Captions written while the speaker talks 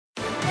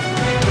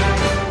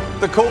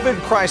The COVID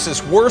crisis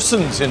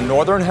worsens in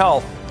Northern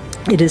Health.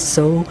 It is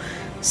so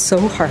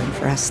hard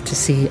for us to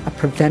see a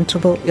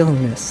preventable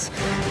illness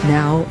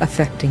now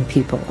affecting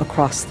people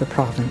across the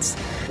province.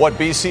 What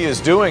BC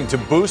is doing to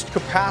boost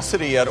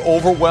capacity at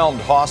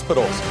overwhelmed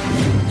hospitals.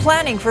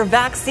 Planning for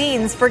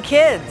vaccines for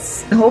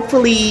kids.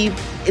 Hopefully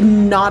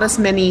not as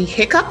many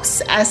hiccups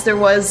as there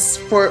was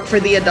for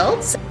the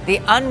adults. The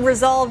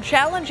unresolved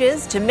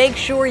challenges to make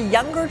sure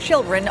younger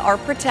children are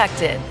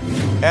protected.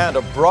 And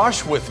a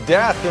brush with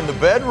death in the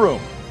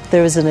bedroom.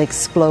 There was an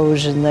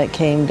explosion that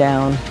came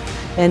down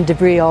and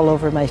debris all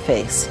over my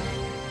face.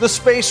 The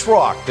space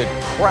rock that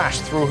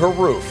crashed through her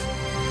roof.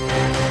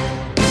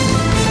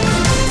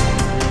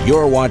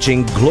 You're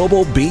watching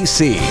Global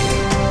BC.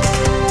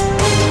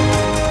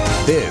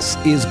 This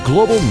is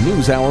Global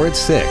News Hour at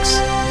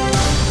 6.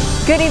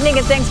 Good evening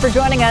and thanks for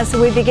joining us.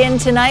 We begin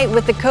tonight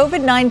with the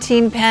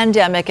COVID-19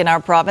 pandemic in our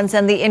province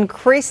and the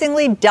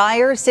increasingly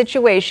dire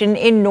situation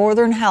in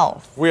Northern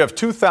Health. We have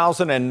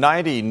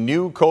 2,090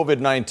 new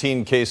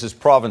COVID-19 cases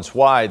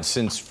province-wide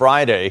since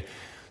Friday.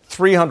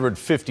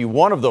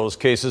 351 of those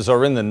cases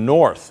are in the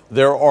north.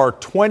 There are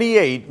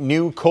 28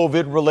 new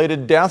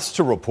COVID-related deaths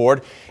to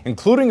report,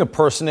 including a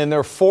person in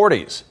their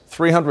 40s.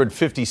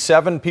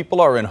 357 people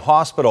are in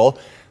hospital.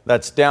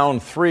 That's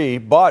down 3,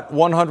 but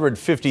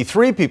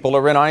 153 people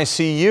are in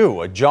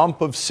ICU, a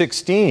jump of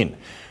 16.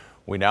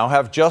 We now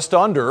have just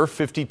under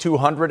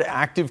 5,200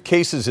 active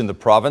cases in the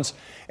province,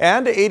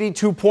 and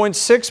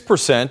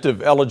 82.6%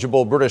 of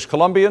eligible British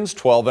Columbians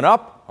 12 and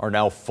up are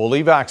now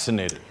fully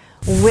vaccinated.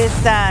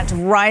 With that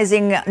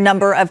rising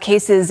number of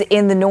cases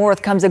in the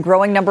north comes a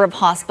growing number of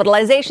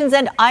hospitalizations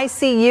and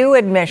ICU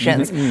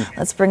admissions.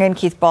 Let's bring in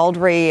Keith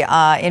Baldry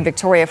in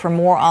Victoria for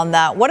more on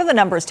that. What do the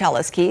numbers tell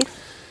us, Keith?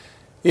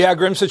 Yeah,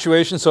 grim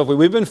situation, Sophie.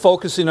 We've been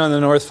focusing on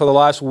the north for the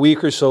last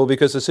week or so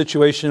because the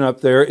situation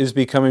up there is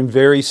becoming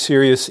very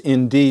serious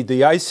indeed. The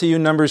ICU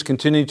numbers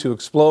continue to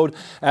explode,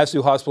 as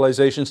do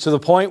hospitalizations, to the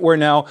point where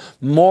now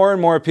more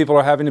and more people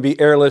are having to be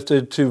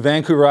airlifted to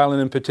Vancouver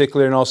Island in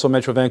particular and also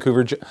Metro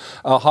Vancouver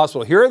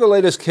Hospital. Here are the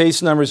latest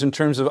case numbers in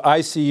terms of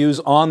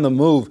ICUs on the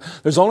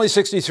move. There's only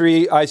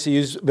 63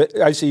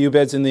 ICU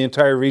beds in the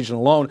entire region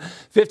alone.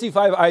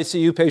 55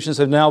 ICU patients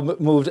have now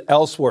moved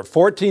elsewhere,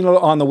 14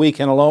 on the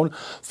weekend alone.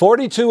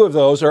 42 of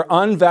those are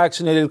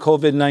unvaccinated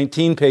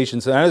COVID-19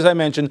 patients. And as I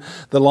mentioned,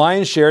 the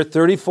lion's share,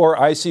 34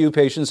 ICU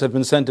patients have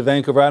been sent to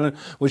Vancouver Island,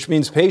 which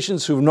means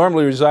patients who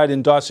normally reside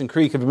in Dawson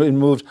Creek have been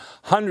moved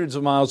hundreds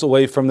of miles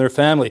away from their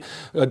family.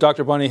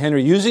 Dr. Bonnie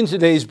Henry, using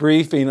today's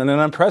briefing in an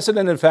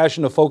unprecedented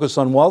fashion to focus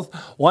on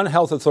One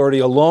Health Authority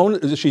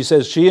alone, she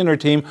says she and her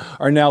team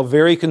are now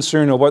very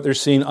concerned of what they're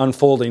seeing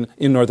unfolding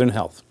in Northern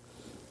Health.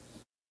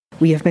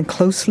 We have been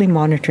closely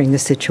monitoring the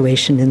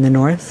situation in the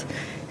north,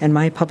 and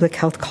my public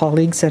health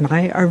colleagues and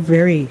I are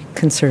very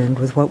concerned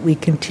with what we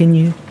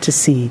continue to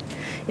see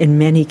in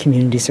many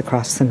communities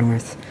across the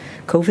north.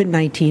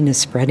 COVID-19 is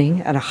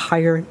spreading at a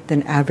higher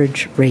than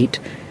average rate.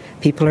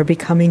 People are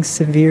becoming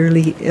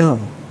severely ill,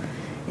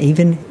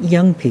 even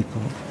young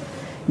people,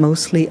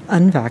 mostly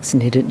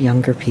unvaccinated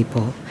younger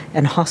people,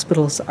 and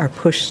hospitals are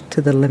pushed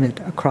to the limit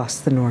across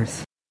the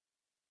north.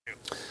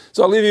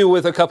 So I'll leave you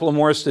with a couple of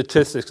more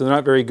statistics. They're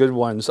not very good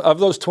ones. Of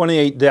those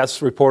 28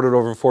 deaths reported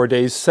over 4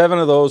 days, 7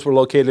 of those were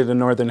located in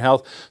Northern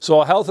Health.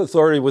 So a health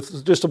authority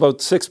with just about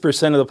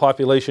 6% of the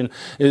population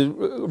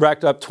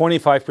racked up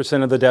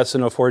 25% of the deaths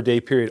in a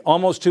 4-day period.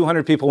 Almost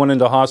 200 people went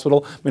into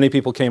hospital. Many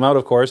people came out,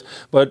 of course,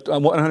 but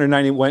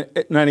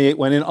 198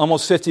 went in.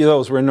 Almost 50 of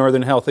those were in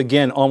Northern Health.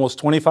 Again,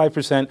 almost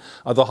 25%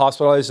 of the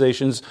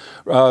hospitalizations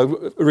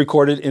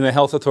recorded in a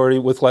health authority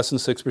with less than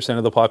 6%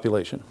 of the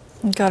population.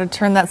 You've got to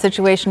turn that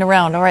situation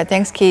around. All right,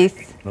 thanks,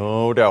 Keith.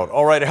 No doubt.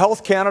 All right,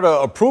 Health Canada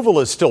approval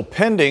is still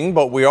pending,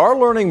 but we are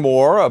learning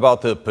more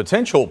about the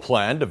potential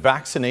plan to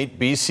vaccinate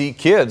BC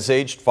kids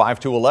aged 5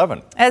 to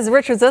 11. As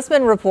Richard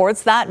Zussman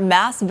reports, that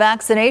mass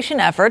vaccination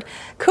effort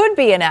could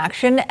be in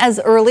action as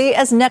early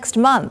as next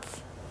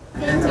month.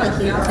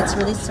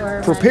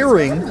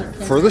 Preparing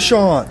for the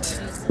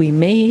shot. We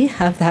may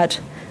have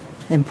that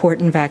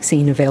important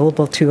vaccine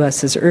available to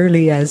us as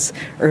early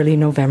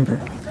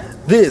November.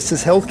 This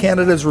is Health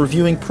Canada's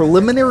reviewing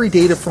preliminary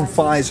data from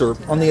Pfizer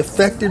on the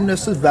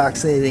effectiveness of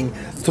vaccinating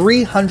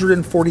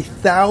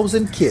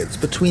 340,000 kids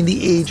between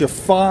the age of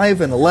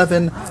 5 and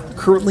 11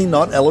 currently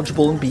not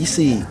eligible in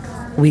BC.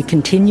 We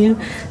continue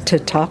to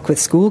talk with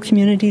school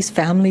communities,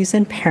 families,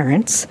 and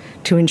parents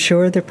to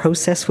ensure the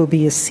process will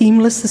be as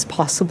seamless as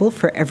possible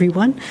for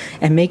everyone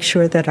and make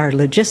sure that our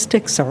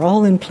logistics are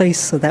all in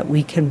place so that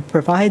we can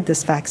provide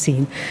this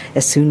vaccine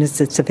as soon as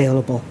it's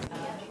available.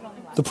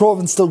 The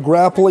province still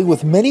grappling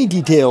with many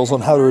details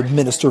on how to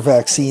administer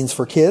vaccines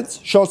for kids.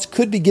 Shots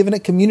could be given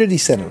at community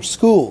centres,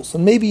 schools,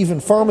 and maybe even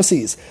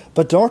pharmacies,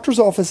 but doctors'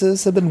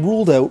 offices have been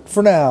ruled out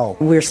for now.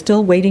 We're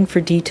still waiting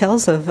for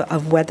details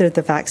of whether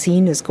the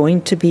vaccine is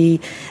going to be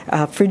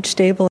fridge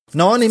stable.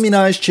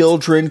 Non-immunized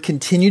children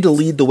continue to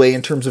lead the way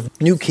in terms of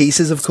new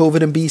cases of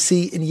COVID in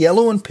BC. In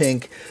yellow and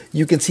pink,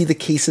 you can see the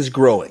cases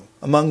growing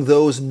among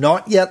those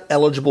not yet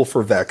eligible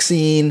for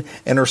vaccine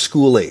and are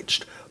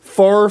school-aged.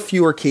 far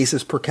fewer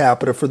cases per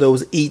capita for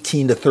those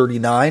 18 to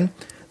 39.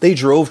 They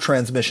drove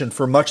transmission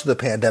for much of the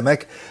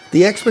pandemic.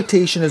 The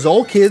expectation is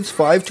all kids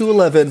 5 to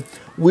 11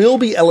 will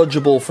be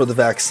eligible for the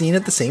vaccine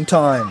at the same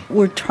time.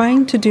 We're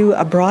trying to do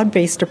a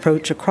broad-based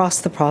approach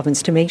across the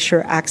province to make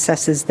sure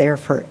access is there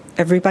for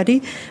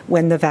everybody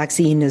when the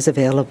vaccine is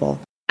available.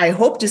 I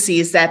hope to see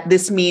is that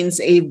this means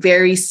a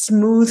very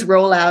smooth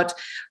rollout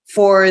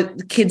for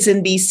kids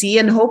in BC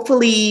and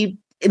hopefully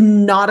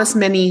not as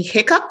many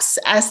hiccups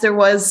as there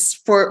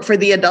was for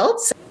the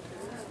adults.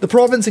 The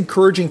province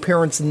encouraging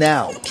parents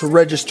now to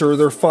register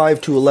their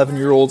 5 to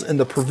 11-year-olds in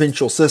the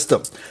provincial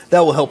system. That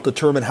will help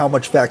determine how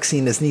much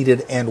vaccine is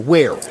needed and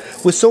where.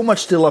 With so much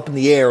still up in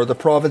the air, the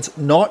province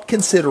not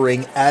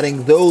considering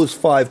adding those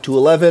 5 to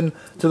 11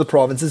 to the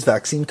province's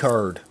vaccine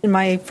card.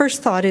 My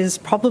first thought is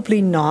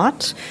probably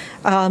not.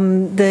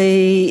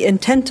 The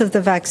intent of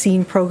the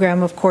vaccine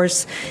program, of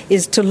course,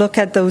 is to look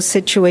at those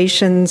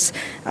situations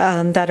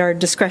that are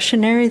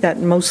discretionary, that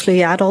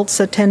mostly adults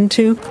attend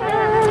to.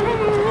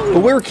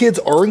 But where kids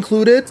are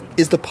included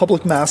is the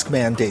public mask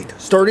mandate.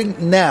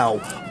 Starting now,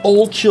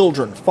 all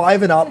children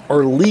 5 and up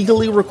are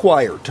legally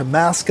required to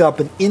mask up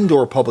in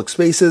indoor public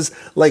spaces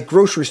like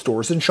grocery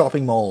stores and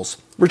shopping malls.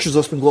 Richard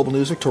Zussman, Global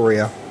News,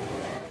 Victoria.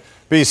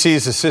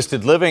 BC's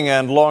assisted living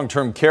and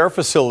long-term care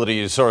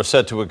facilities are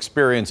set to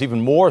experience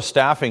even more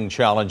staffing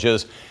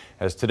challenges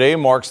as today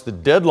marks the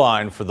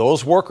deadline for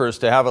those workers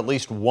to have at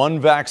least one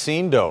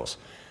vaccine dose.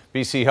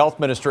 BC Health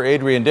Minister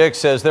Adrian Dix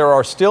says there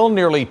are still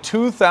nearly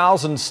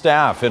 2,000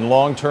 staff in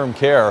long-term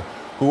care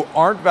who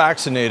aren't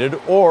vaccinated,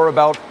 or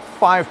about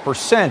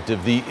 5%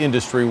 of the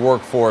industry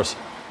workforce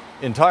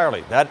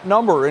entirely. That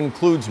number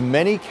includes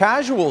many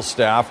casual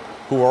staff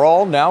who are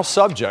all now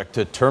subject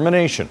to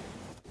termination.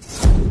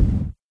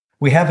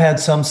 We have had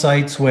some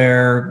sites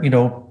where,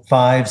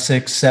 5,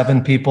 6,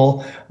 7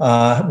 people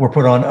were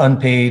put on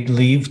unpaid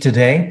leave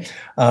today,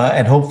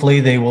 and hopefully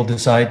they will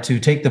decide to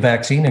take the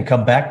vaccine and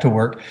come back to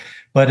work.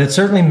 But it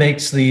certainly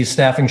makes the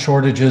staffing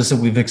shortages that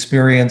we've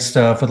experienced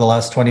for the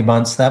last 20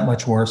 months that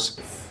much worse.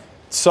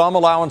 Some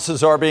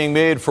allowances are being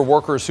made for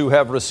workers who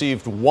have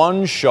received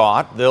one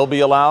shot. They'll be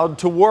allowed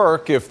to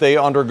work if they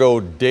undergo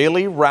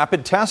daily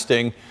rapid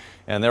testing,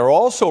 and they're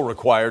also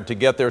required to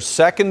get their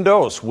second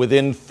dose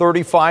within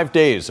 35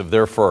 days of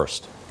their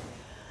first.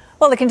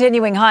 Well, the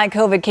continuing high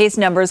COVID case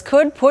numbers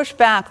could push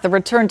back the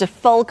return to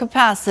full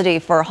capacity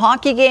for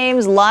hockey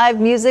games, live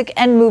music,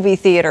 and movie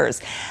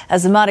theaters.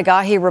 As Amanda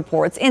Gahi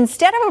reports,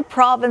 instead of a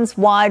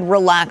province-wide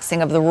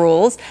relaxing of the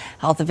rules,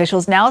 health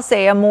officials now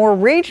say a more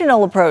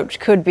regional approach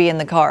could be in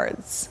the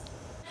cards.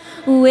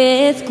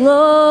 With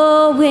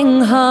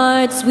glowing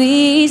hearts,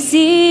 we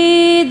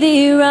see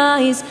thee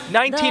rise.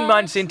 19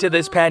 months into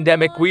this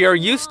pandemic, we are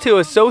used to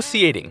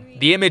associating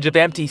the image of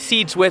empty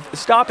seats with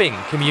stopping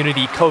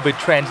community COVID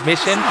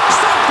transmission,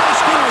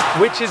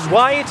 which is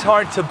why it's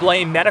hard to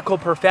blame medical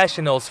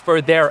professionals for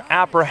their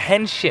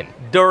apprehension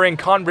during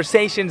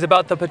conversations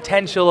about the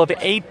potential of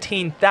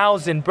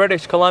 18,000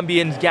 British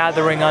Columbians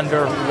gathering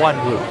under one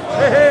roof.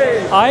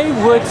 I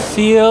would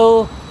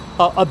feel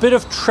a bit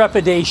of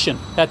trepidation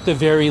at the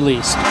very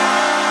least.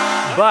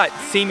 But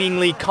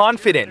seemingly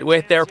confident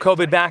with their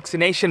COVID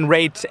vaccination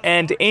rates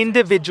and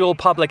individual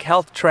public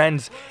health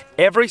trends,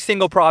 every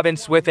single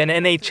province with an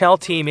NHL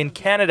team in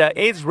Canada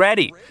is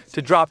ready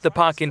to drop the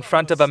puck in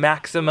front of a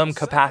maximum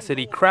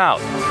capacity crowd.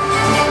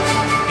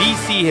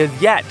 BC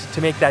has yet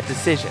to make that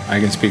decision. I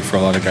can speak for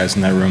a lot of guys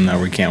in that room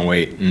that we can't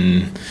wait,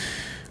 and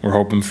we're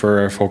hoping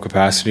for full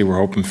capacity. We're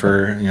hoping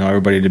for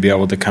everybody to be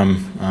able to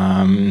come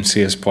and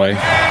see us play.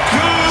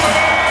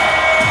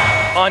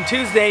 On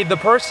Tuesday, the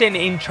person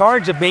in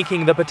charge of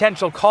making the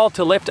potential call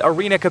to lift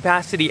arena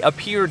capacity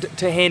appeared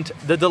to hint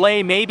the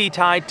delay may be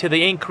tied to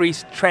the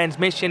increased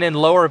transmission and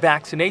lower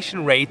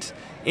vaccination rates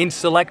in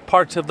select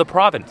parts of the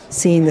province.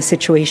 Seeing the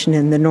situation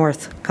in the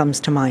north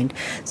comes to mind.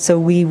 So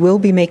we will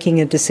be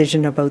making a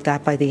decision about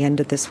that by the end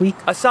of this week.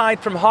 Aside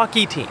from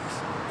hockey teams,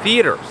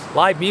 theaters,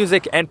 live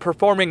music, and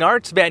performing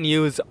arts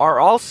venues are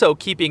also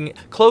keeping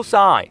close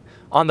eye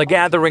on the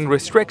gathering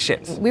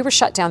restrictions. We were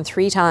shut down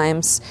 3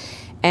 times.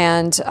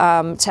 And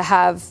to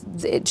have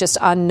it just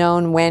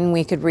unknown when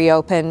we could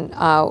reopen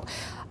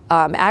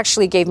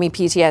actually gave me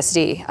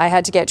PTSD. I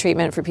had to get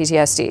treatment for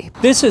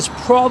PTSD. This is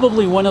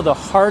probably one of the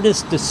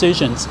hardest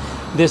decisions,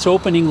 this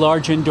opening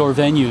large indoor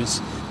venues,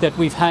 that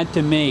we've had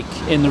to make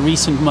in the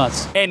recent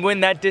months. And when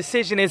that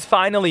decision is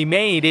finally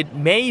made, it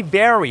may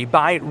vary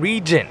by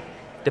region,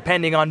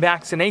 depending on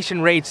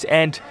vaccination rates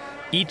and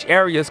each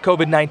area's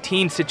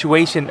COVID-19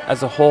 situation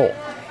as a whole.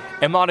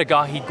 Amanda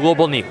Gahi,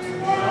 Global News.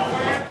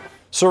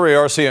 Surrey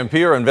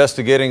RCMP are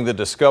investigating the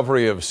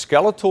discovery of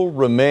skeletal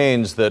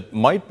remains that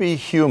might be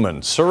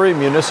human. Surrey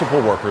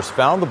municipal workers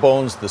found the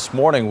bones this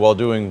morning while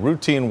doing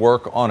routine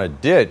work on a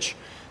ditch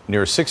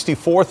near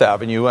 64th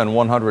Avenue and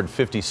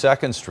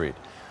 152nd Street.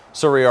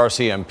 Surrey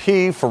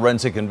RCMP,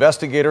 forensic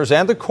investigators,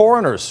 and the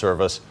coroner's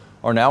service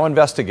are now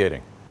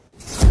investigating.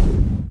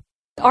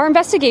 Our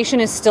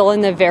investigation is still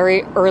in the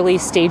very early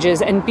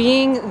stages, and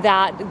being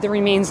that the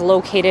remains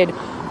located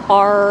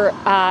are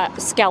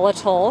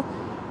skeletal,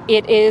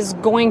 it is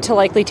going to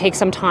likely take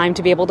some time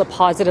to be able to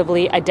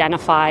positively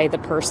identify the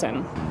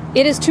person.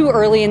 It is too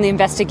early in the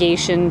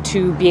investigation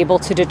to be able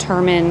to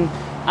determine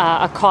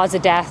a cause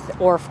of death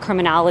or if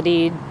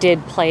criminality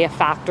did play a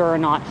factor or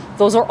not.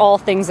 Those are all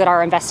things that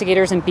our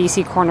investigators and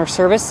BC Coroner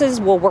Services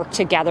will work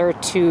together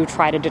to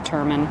try to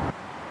determine.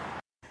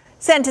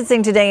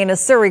 Sentencing today in a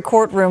Surrey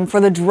courtroom for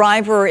the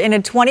driver in a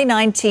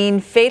 2019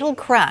 fatal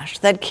crash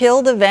that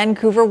killed a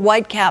Vancouver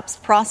Whitecaps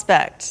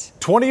prospect.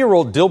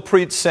 20-year-old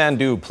Dilpreet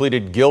Sandhu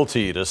pleaded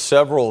guilty to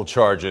several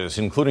charges,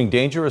 including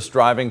dangerous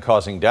driving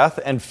causing death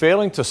and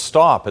failing to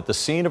stop at the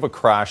scene of a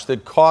crash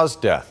that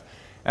caused death.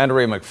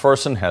 Andrea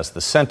McPherson has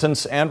the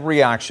sentence and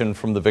reaction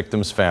from the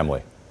victim's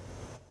family.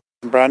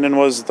 Brandon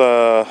was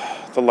the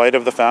light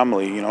of the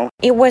family, you know.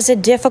 It was a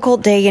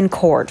difficult day in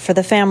court for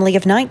the family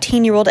of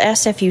 19-year-old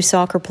SFU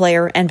soccer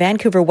player and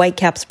Vancouver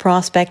Whitecaps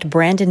prospect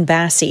Brandon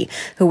Bassey,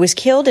 who was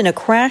killed in a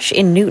crash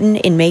in Newton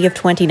in May of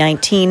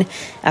 2019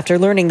 after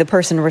learning the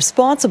person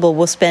responsible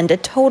will spend a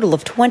total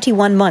of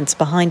 21 months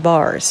behind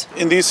bars.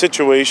 In these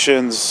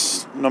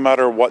situations, no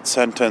matter what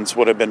sentence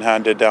would have been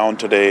handed down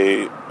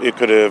today, it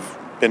could have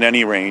been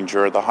any range,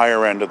 or the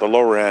higher end or the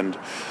lower end.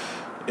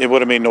 It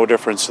would have made no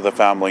difference to the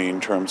family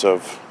in terms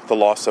of the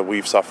loss that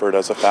we've suffered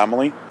as a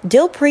family.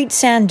 Dilpreet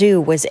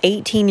Sandhu was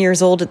 18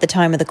 years old at the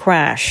time of the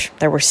crash.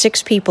 There were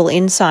 6 people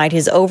inside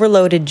his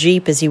overloaded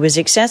Jeep as he was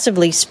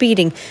excessively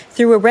speeding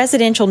through a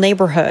residential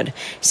neighborhood.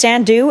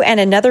 Sandhu and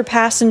another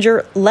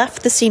passenger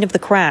left the scene of the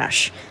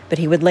crash, but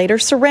he would later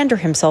surrender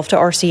himself to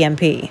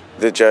RCMP.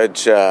 The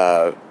judge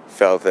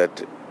felt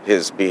that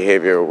his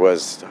behavior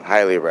was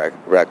highly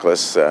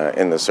reckless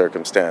in the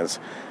circumstance,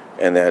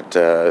 and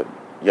that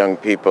young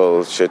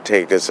people should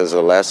take this as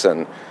a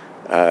lesson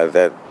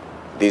that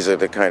these are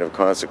the kind of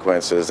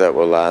consequences that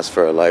will last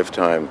for a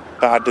lifetime.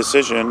 That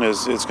decision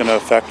is going to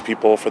affect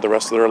people for the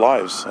rest of their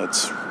lives.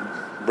 It's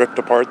ripped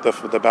apart the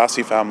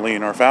Bassey family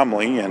and our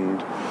family,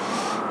 and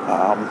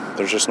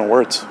there's just no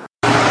words.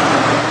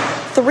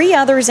 3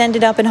 others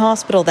ended up in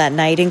hospital that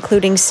night,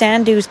 including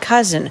Sandhu's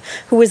cousin,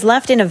 who was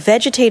left in a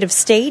vegetative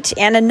state,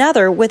 and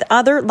another with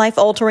other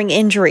life-altering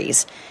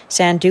injuries.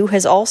 Sandhu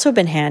has also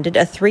been handed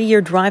a 3-year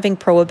driving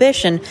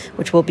prohibition,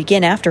 which will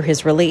begin after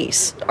his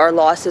release. Our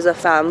loss as a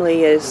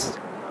family is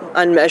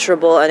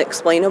unmeasurable,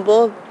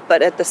 unexplainable,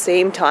 but at the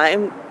same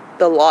time,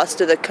 the loss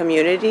to the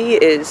community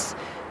is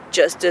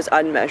just as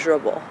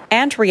unmeasurable.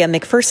 Andrea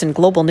McPherson,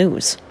 Global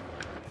News.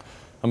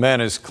 A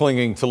man is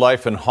clinging to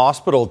life in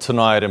hospital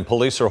tonight, and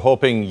police are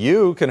hoping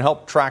you can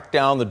help track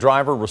down the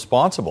driver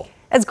responsible.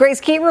 As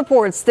Grace Key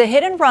reports, the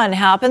hit and run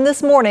happened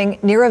this morning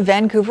near a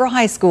Vancouver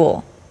high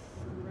school.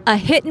 A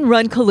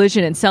hit-and-run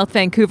collision in South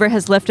Vancouver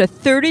has left a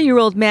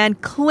 30-year-old man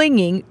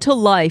clinging to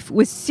life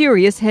with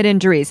serious head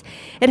injuries.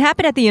 It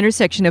happened at the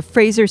intersection of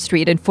Fraser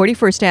Street and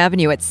 41st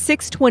Avenue at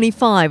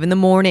 6:25 in the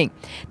morning.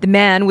 The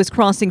man was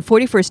crossing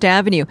 41st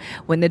Avenue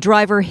when the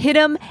driver hit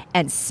him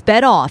and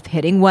sped off,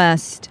 heading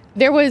west.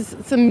 There was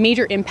some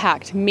major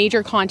impact,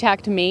 major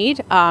contact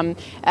made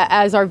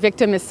as our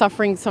victim is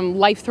suffering some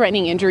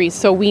life-threatening injuries.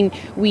 So there's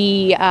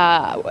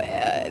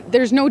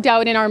no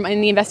doubt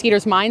in the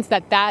investigators' minds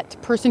that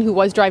person who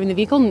was driving the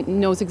vehicle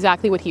knows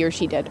exactly what he or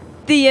she did.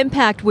 The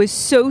impact was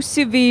so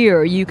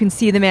severe, you can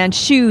see the man's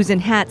shoes and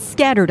hat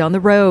scattered on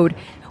the road.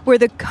 Where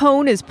the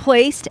cone is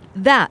placed,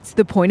 that's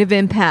the point of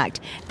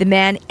impact. The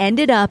man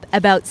ended up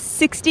about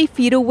 60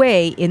 feet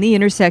away in the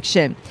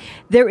intersection.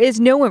 There is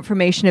no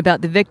information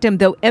about the victim,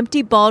 though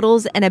empty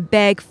bottles and a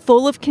bag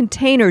full of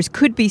containers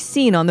could be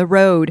seen on the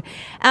road.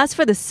 As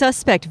for the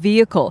suspect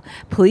vehicle,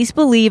 police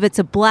believe it's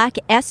a black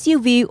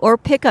SUV or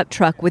pickup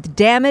truck with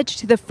damage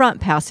to the front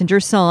passenger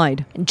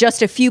side.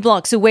 Just a few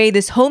blocks away,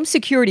 this home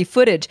security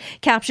footage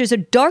captures a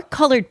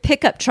dark-colored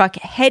pickup truck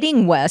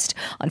heading west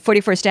on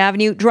 41st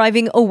Avenue,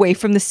 driving away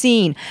from the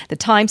scene. The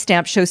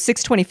timestamp shows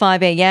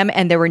 6:25 a.m.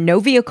 and there were no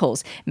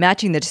vehicles,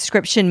 matching the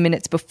description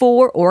minutes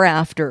before or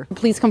after.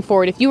 Please come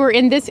forward. If you were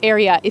in this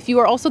area, if you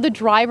are also the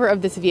driver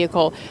of this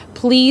vehicle,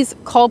 please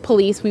call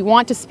police. We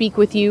want to speak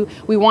with you.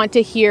 We want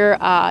to hear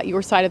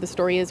your side of the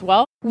story as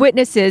well.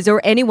 Witnesses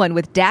or anyone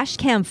with dash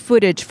cam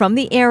footage from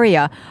the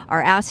area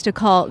are asked to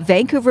call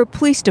Vancouver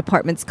Police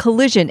Department's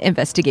Collision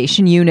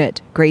Investigation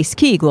Unit. Grace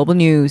Key, Global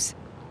News.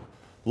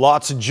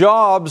 Lots of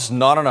jobs,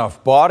 not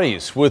enough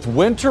bodies. With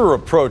winter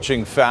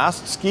approaching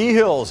fast, ski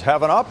hills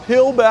have an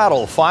uphill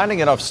battle finding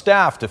enough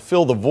staff to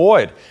fill the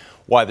void.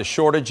 Why the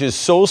shortage is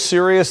so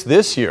serious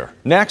this year.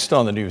 Next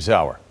on the News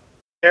Hour.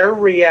 Their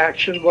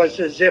reaction was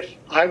as if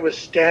I was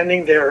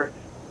standing there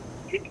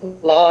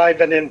live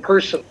and in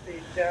person.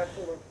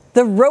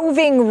 The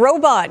roving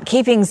robot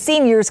keeping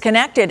seniors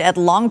connected at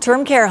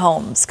long-term care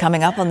homes.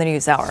 Coming up on the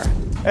News Hour.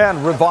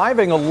 And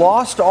reviving a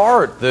lost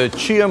art, the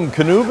Chiam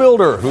canoe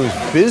builder who's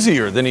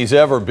busier than he's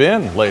ever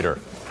been later.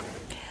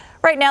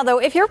 Right now, though,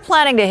 if you're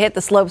planning to hit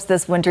the slopes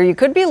this winter, you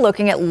could be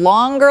looking at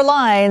longer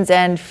lines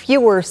and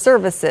fewer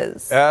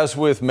services. As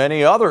with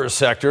many other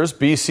sectors,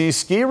 BC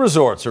ski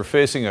resorts are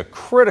facing a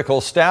critical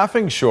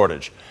staffing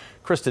shortage.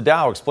 Krista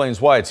Dow explains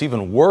why it's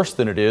even worse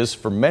than it is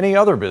for many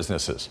other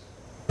businesses.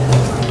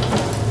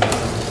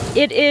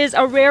 It is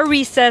a rare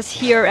recess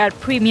here at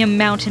Premium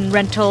Mountain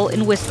Rental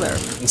in Whistler.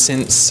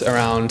 Since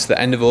around the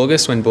end of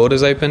August when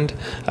borders opened,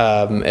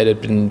 it had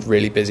been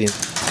really busy.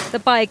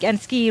 The bike and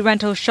ski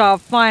rental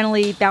shop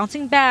finally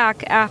bouncing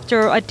back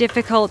after a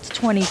difficult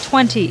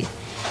 2020.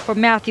 For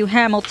Matthew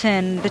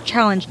Hamilton, the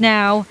challenge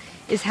now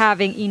is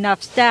having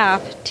enough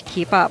staff to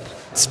keep up.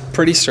 It's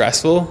pretty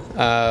stressful.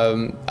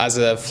 As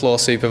a floor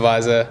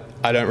supervisor,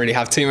 I don't really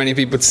have too many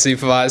people to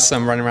supervise, so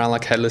I'm running around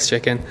like a headless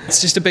chicken.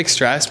 It's just a big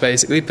stress,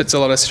 basically. Puts a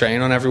lot of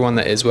strain on everyone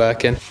that is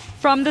working.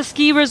 From the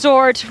ski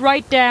resort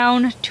right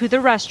down to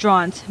the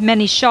restaurant,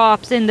 many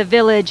shops in the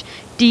village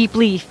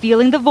deeply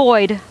feeling the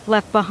void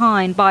left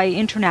behind by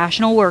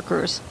international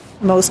workers.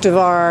 Most of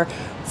our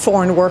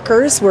foreign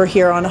workers were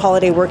here on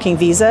holiday working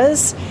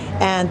visas,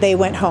 and they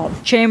went home.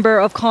 Chamber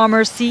of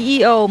Commerce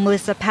CEO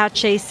Melissa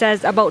Pache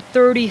says about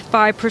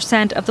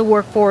 35% of the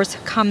workforce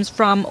comes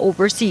from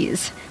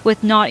overseas.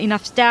 With not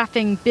enough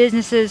staffing,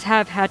 businesses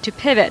have had to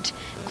pivot,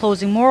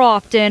 closing more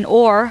often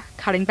or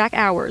cutting back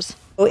hours.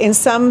 In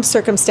some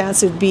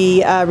circumstances, it would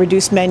be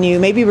reduced menu,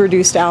 maybe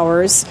reduced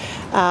hours,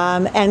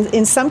 and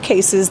in some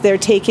cases, they're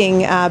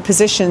taking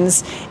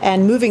positions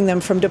and moving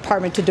them from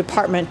department to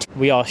department.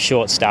 We are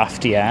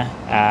short-staffed,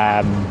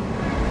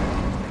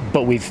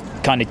 but we've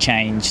kind of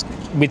changed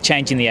with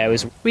changing the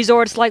hours.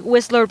 Resorts like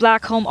Whistler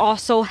Blackcomb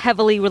also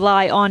heavily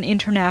rely on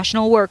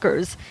international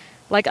workers.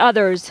 Like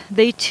others,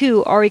 they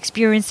too are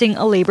experiencing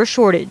a labor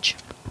shortage.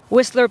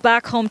 Whistler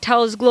Blackcomb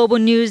tells Global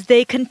News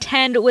they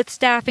contend with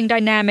staffing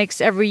dynamics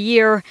every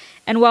year,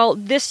 and while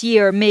this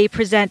year may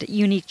present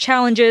unique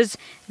challenges,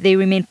 they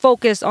remain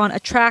focused on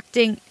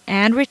attracting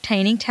and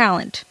retaining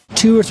talent.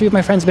 2 or 3 of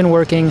my friends have been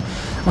working,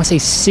 I want to say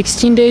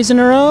 16 days in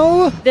a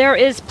row. There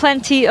is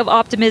plenty of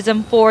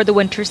optimism for the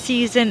winter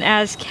season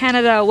as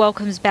Canada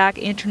welcomes back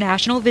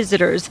international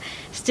visitors.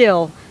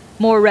 Still,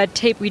 more red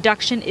tape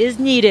reduction is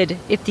needed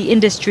if the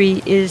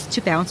industry is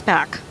to bounce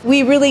back.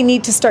 We really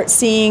need to start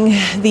seeing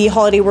the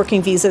holiday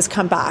working visas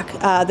come back,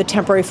 the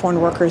temporary foreign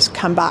workers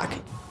come back.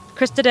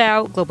 Krista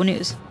Dow, Global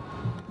News.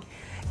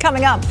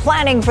 Coming up,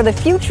 planning for the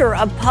future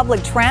of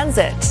public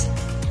transit.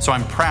 So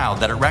I'm proud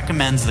that it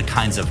recommends the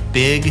kinds of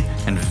big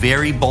and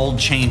very bold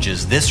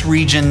changes this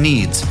region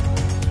needs.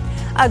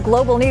 A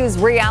Global News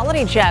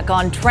reality check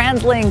on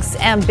TransLink's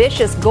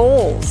ambitious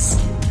goals.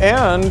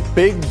 And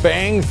Big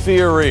Bang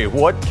Theory,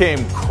 what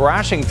came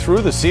crashing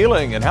through the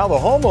ceiling and how the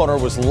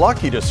homeowner was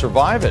lucky to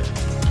survive it.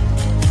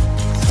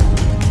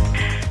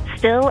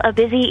 Still a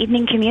busy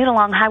evening commute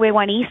along Highway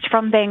 1 East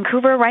from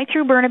Vancouver right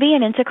through Burnaby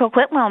and into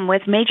Coquitlam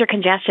with major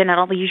congestion at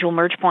all the usual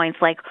merge points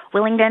like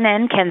Willingdon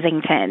and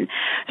Kensington.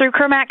 Through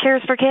Kermac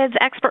Cares for Kids,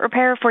 expert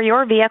repair for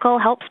your vehicle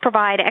helps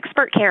provide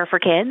expert care for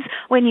kids.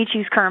 When you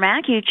choose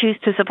Kermac, you choose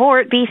to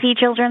support BC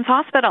Children's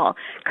Hospital.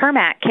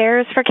 Kermac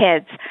Cares for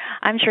Kids.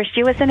 I'm Trish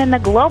Jewison in the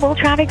Global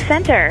Traffic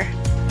Center.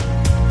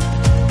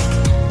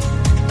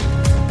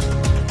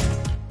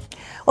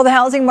 Well, the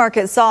housing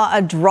market saw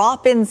a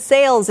drop in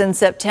sales in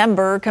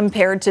September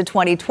compared to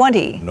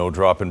 2020. No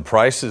drop in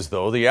prices,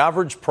 though. The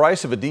average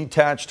price of a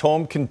detached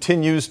home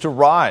continues to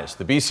rise.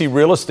 The BC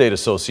Real Estate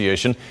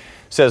Association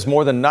says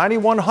more than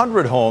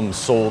 9,100 homes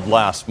sold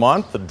last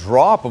month, a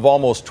drop of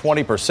almost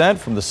 20%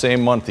 from the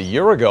same month a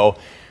year ago.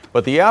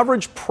 But the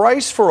average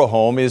price for a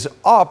home is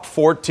up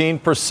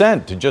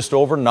 14% to just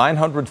over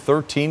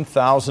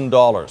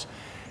 $913,000.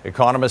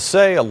 Economists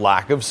say a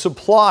lack of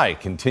supply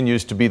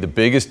continues to be the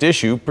biggest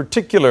issue,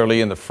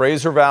 particularly in the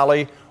Fraser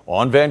Valley,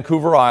 on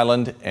Vancouver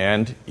Island,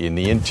 and in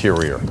the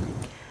interior.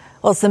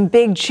 Well, some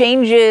big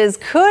changes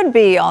could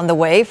be on the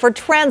way for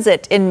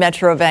transit in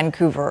Metro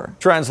Vancouver.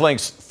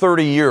 TransLink's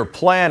 30-year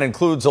plan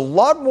includes a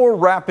lot more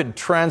rapid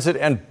transit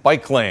and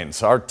bike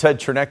lanes. Our Ted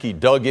Chernecki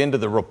dug into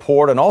the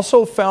report and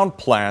also found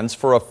plans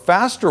for a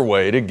faster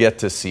way to get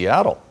to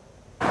Seattle.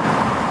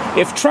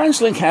 If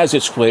TransLink has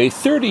its way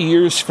 30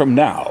 years from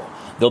now,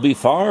 there'll be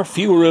far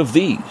fewer of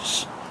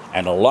these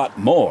and a lot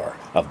more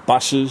of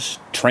buses,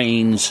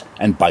 trains,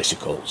 and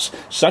bicycles,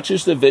 such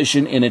is the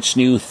vision in its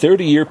new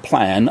 30-year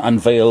plan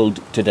unveiled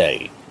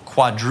today.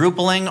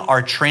 Quadrupling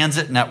our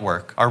transit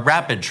network, our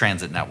rapid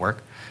transit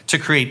network, to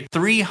create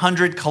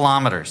 300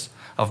 kilometers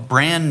of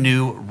brand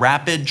new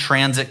rapid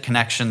transit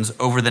connections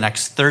over the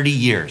next 30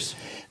 years.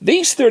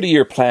 These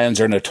 30-year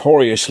plans are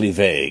notoriously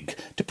vague.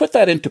 To put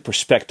that into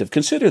perspective,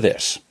 consider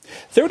this.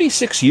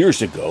 36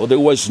 years ago, there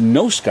was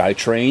no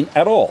SkyTrain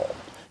at all.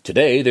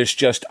 Today, there's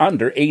just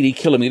under 80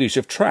 kilometers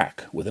of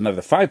track, with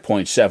another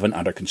 5.7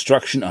 under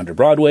construction under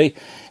Broadway,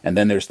 and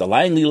then there's the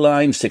Langley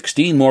Line,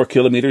 16 more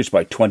kilometers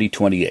by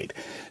 2028.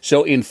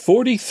 So in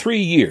 43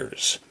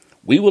 years,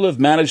 we will have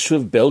managed to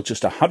have built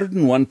just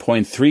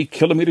 101.3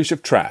 kilometers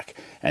of track,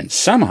 and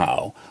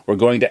somehow we're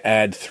going to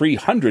add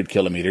 300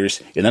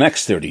 kilometers in the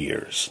next 30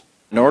 years.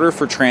 In order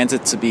for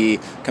transit to be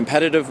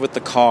competitive with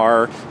the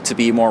car, to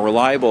be more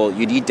reliable,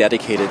 you need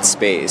dedicated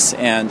space.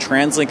 And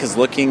TransLink is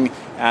looking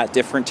at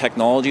different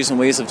technologies and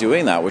ways of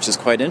doing that, which is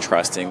quite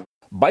interesting.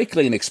 Bike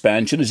lane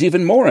expansion is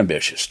even more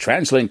ambitious.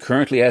 TransLink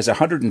currently has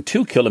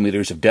 102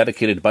 kilometres of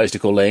dedicated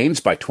bicycle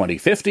lanes. By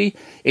 2050,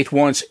 it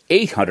wants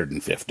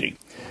 850.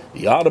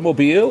 The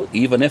automobile,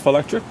 even if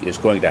electric, is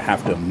going to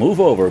have to move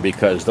over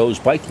because those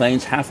bike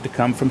lanes have to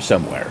come from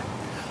somewhere.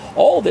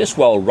 All this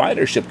while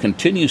ridership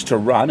continues to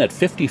run at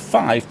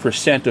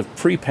 55% of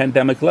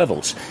pre-pandemic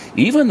levels,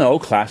 even though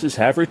classes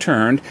have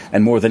returned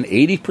and more than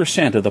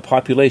 80% of the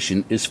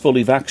population is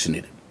fully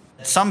vaccinated.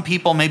 Some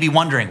people may be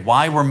wondering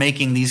why we're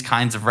making these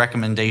kinds of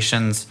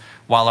recommendations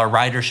while our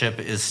ridership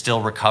is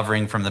still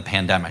recovering from the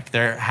pandemic.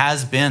 There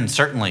has been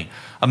certainly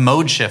a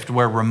mode shift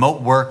where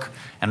remote work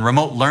and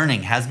remote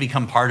learning has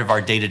become part of our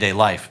day-to-day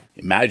life.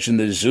 Imagine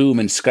the Zoom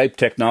and Skype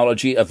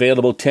technology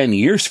available 10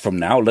 years from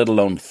now, let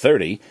alone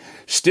 30.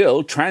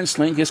 Still,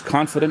 TransLink is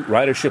confident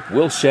ridership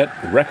will set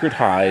record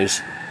highs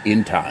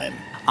in time.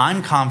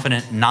 I'm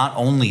confident not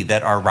only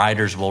that our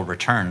riders will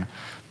return,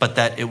 but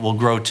that it will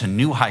grow to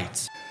new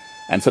heights.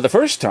 And for the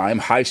first time,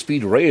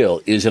 high-speed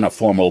rail is in a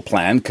formal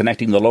plan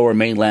connecting the Lower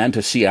Mainland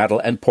to Seattle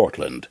and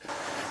Portland.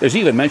 There's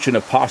even mention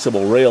of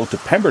possible rail to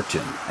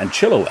Pemberton and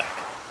Chilliwack.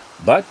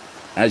 But,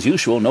 as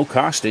usual, no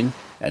costing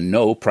and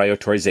no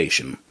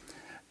prioritization.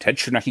 Ted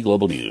Chernecki,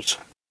 Global News.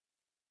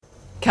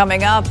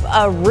 Coming up,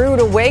 a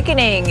rude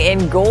awakening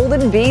in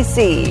Golden,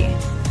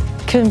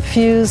 BC.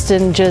 Confused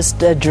and just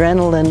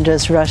adrenaline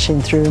just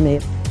rushing through me.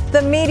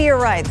 The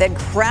meteorite that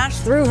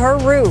crashed through her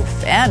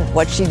roof and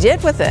what she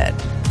did with it.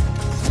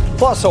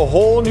 Plus, a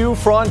whole new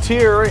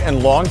frontier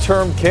in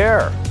long-term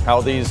care.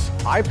 How these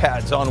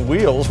iPads on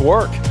wheels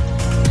work.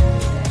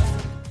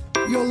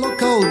 Your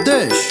local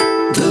dish.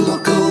 The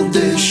local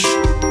dish.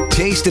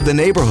 Taste of the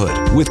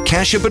neighborhood with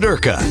Kasia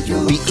Badurka.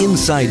 The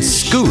inside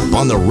scoop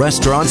on the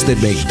restaurants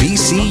that make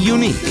BC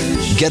unique.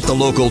 Get the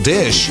local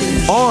dish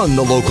on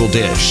the local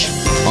dish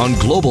on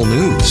Global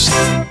News.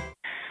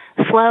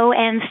 Slow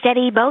and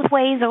steady both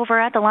ways over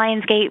at the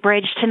Lionsgate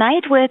Bridge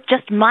tonight with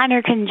just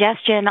minor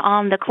congestion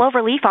on the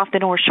Cloverleaf off the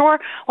North Shore,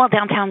 while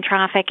downtown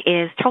traffic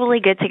is totally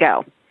good to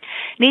go.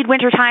 Need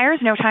winter tires?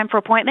 No time for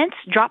appointments?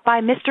 Drop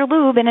by Mr.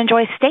 Lube and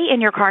enjoy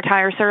stay-in-your-car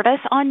tire service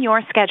on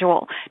your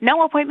schedule.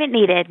 No appointment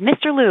needed.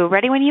 Mr. Lube,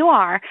 ready when you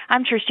are.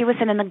 I'm Trish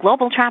Jewison in the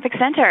Global Traffic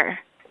Center.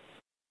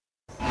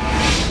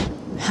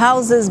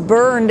 Houses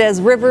burned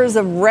as rivers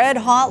of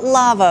red-hot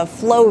lava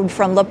flowed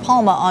from La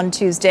Palma on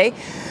Tuesday,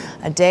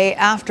 a day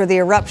after the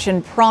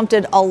eruption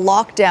prompted a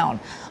lockdown.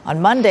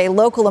 On Monday,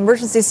 local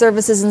emergency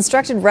services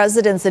instructed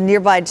residents in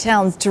nearby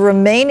towns to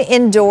remain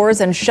indoors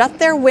and shut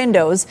their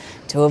windows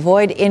to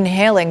avoid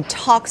inhaling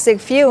toxic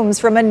fumes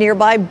from a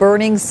nearby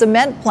burning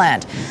cement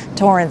plant.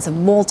 Torrents of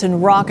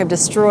molten rock have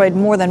destroyed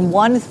more than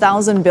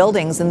 1,000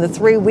 buildings in the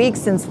 3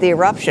 weeks since the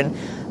eruption.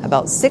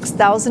 About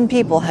 6,000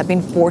 people have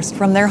been forced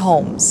from their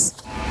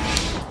homes.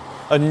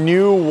 A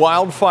new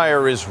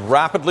wildfire is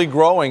rapidly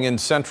growing in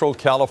central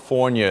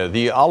California.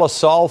 The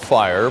Alisal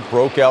fire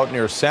broke out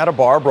near Santa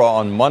Barbara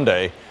on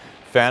Monday,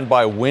 fanned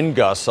by wind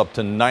gusts up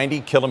to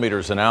 90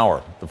 kilometers an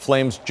hour. The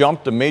flames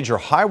jumped a major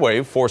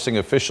highway, forcing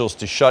officials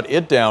to shut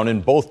it down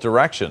in both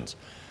directions.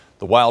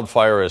 The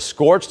wildfire has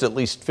scorched at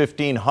least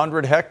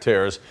 1,500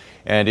 hectares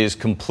and is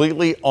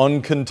completely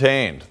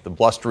uncontained. The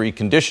blustery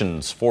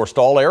conditions forced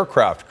all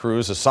aircraft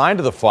crews assigned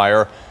to the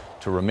fire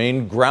to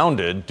remain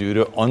grounded due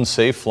to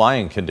unsafe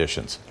flying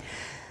conditions.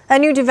 A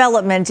new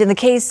development in the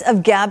case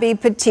of Gabby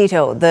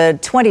Petito, the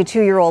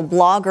 22-year-old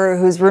blogger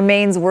whose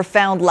remains were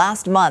found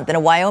last month in a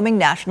Wyoming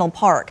national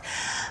park.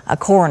 A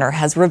coroner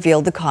has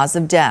revealed the cause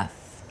of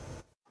death.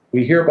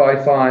 We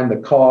hereby find the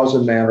cause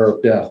and manner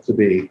of death to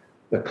be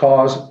the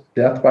cause,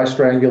 death by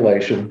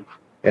strangulation,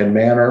 and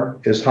manner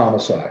is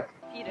homicide.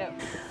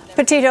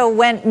 Petito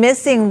went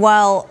missing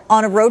while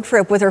on a road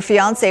trip with her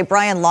fiancé,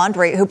 Brian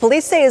Laundrie, who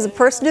police say is a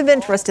person of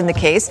interest in the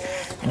case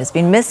and has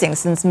been missing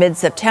since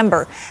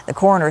mid-September. The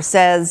coroner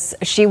says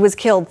she was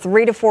killed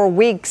 3 to 4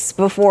 weeks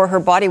before her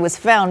body was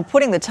found,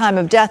 putting the time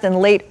of death in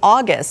late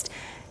August.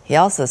 He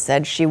also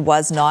said she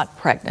was not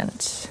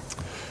pregnant.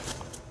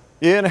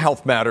 In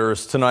Health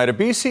Matters tonight, a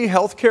BC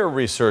healthcare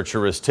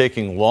researcher is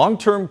taking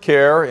long-term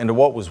care into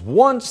what was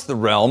once the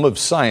realm of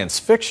science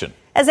fiction.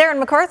 As Aaron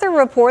MacArthur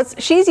reports,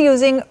 she's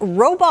using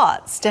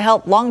robots to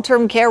help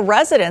long-term care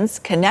residents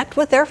connect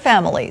with their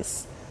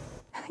families.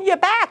 You're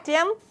back,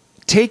 Jim.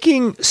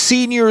 Taking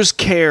seniors'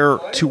 care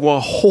to a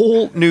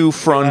whole new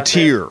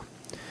frontier.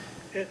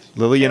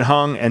 Lillian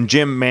Hung and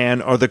Jim Mann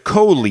are the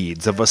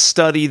co-leads of a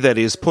study that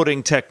is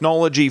putting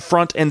technology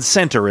front and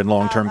center in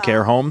long-term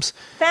care homes.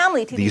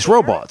 These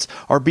robots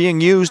are being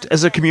used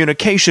as a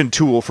communication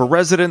tool for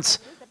residents.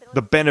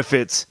 The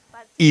benefits,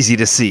 easy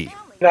to see.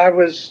 I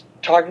was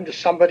talking to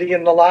somebody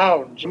in the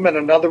lounge and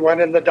another one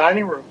in the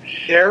dining room.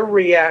 Their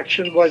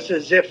reaction was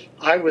as if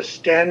I was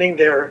standing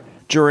there.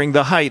 During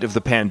the height of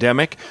the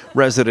pandemic,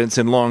 residents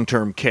in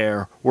long-term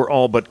care were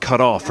all but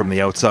cut off from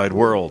the outside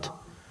world.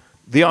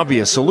 The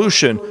obvious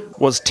solution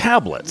was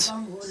tablets.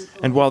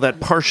 And while that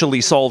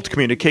partially solved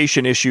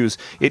communication issues,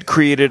 it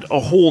created a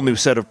whole new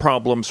set of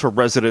problems for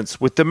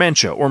residents with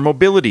dementia or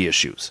mobility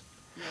issues.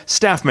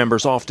 Staff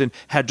members often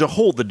had to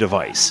hold the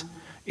device.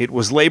 it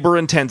was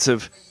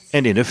labor-intensive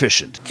and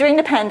inefficient. During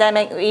the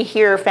pandemic, we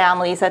hear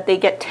families that they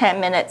get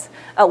 10 minutes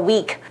a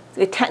week.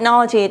 The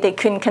technology, they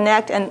couldn't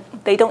connect, and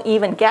they don't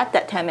even get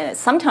that 10 minutes.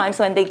 Sometimes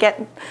when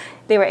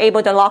they were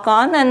able to log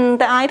on, and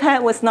the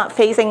iPad was not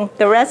facing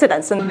the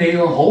residents.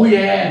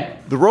 The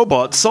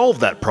robot solved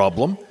that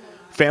problem.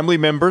 Family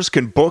members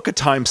can book a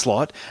time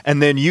slot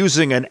and then,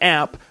 using an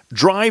app,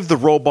 drive the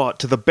robot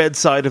to the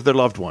bedside of their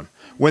loved one.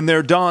 When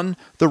they're done,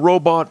 the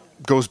robot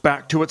goes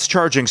back to its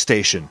charging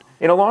station.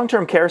 In a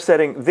long-term care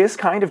setting, this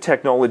kind of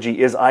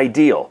technology is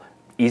ideal,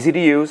 easy to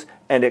use,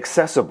 and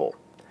accessible.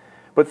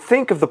 But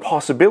think of the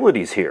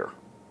possibilities here.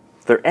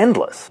 They're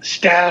endless.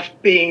 Staff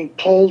being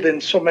pulled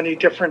in so many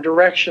different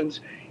directions.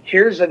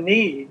 Here's a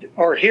need,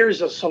 or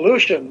here's a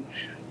solution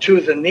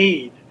to the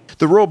need.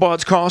 The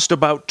robots cost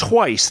about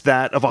twice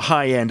that of a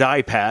high-end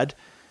iPad,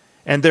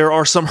 and there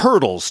are some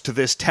hurdles to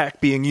this tech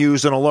being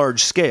used on a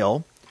large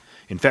scale.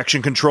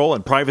 Infection control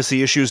and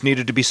privacy issues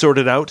needed to be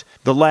sorted out,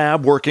 the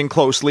lab working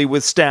closely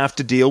with staff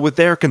to deal with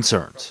their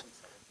concerns.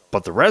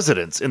 But the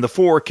residents in the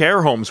 4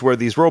 care homes where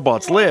these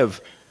robots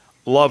live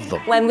love them.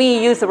 When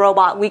we use the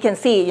robot, we can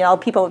see,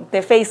 people,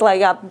 their face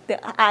light up, their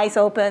eyes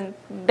open,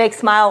 big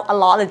smile, a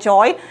lot of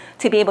joy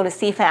to be able to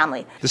see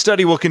family. The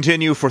study will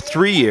continue for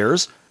 3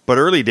 years, but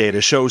early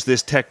data shows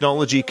this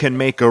technology can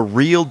make a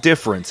real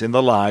difference in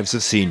the lives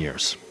of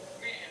seniors.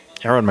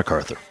 Aaron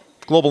MacArthur,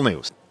 Global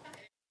News.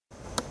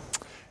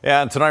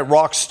 And tonight,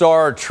 rock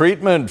star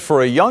treatment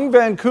for a young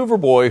Vancouver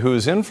boy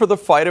who's in for the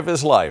fight of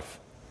his life.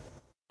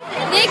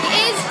 Nick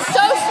is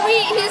so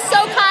sweet, he's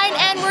so kind,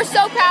 and we're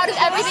so proud of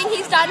everything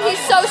he's done. He's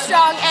so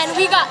strong, and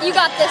you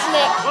got this,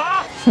 Nick.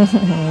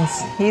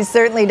 He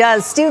certainly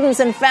does. Students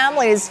and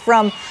families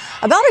from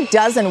about half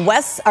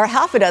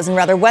a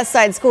dozen West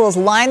Side schools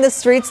lined the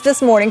streets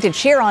this morning to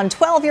cheer on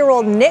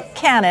 12-year-old Nick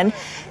Cannon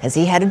as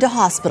he headed to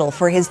hospital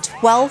for his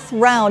 12th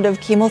round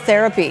of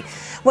chemotherapy.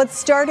 What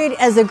started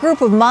as a group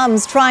of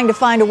moms trying to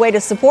find a way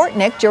to support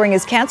Nick during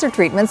his cancer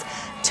treatments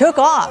took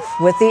off,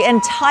 with the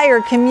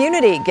entire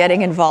community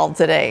getting involved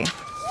today.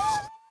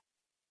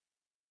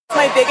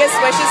 My biggest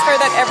wish is for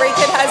that every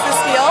kid has this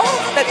feel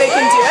that they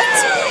can do it,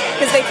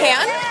 because they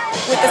can,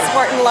 with the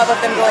support and love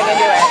of them going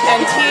into it.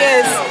 And he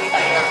is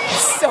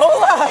so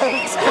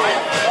loved.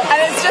 And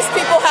it's just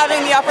people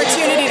having the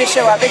opportunity to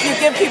show up. If you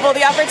give people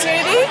the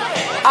opportunity,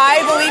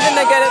 I believe in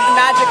the good of the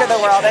magic of the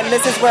world, and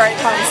this is where it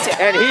comes to.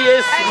 And he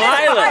is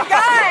smiling. Oh my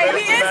God,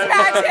 he is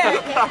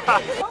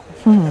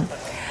magic.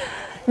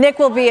 Nick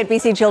will be at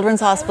BC Children's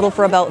Hospital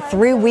for about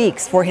 3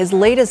 weeks for his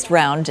latest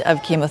round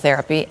of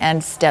chemotherapy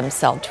and stem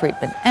cell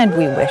treatment, and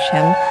we wish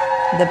him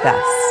the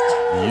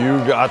best. You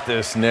got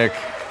this, Nick.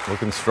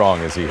 Looking strong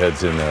as he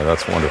heads in there.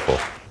 That's wonderful.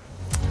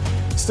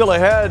 Still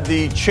ahead,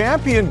 the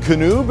champion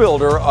canoe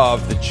builder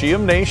of the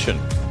Cheam Nation.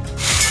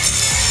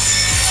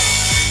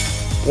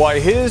 Why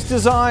his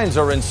designs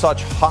are in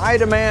such high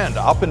demand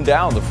up and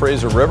down the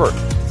Fraser River.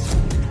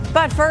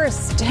 But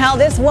first, how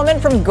this woman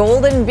from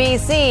Golden,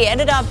 BC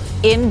ended up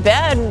in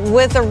bed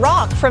with a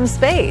rock from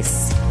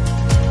space.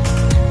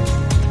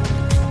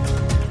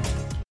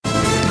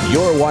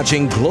 You're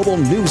watching Global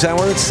News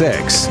Hour at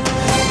 6.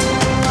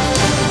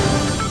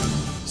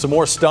 Some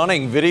more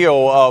stunning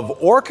video of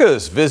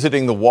orcas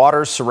visiting the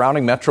waters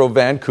surrounding Metro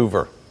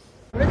Vancouver.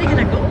 Where are they going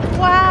to go?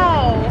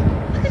 Wow.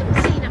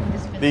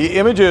 The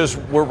images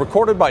were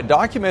recorded by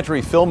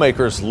documentary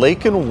filmmakers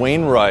Lake and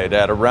Wainwright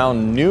at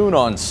around noon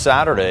on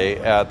Saturday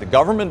at the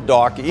government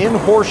dock in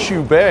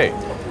Horseshoe Bay.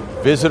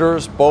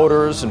 Visitors,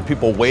 boaters, and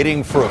people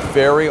waiting for a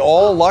ferry,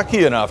 all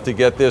lucky enough to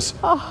get this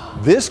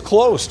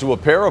close to a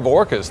pair of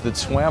orcas that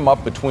swam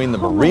up between the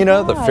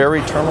marina, the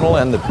ferry terminal,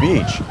 and the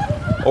beach.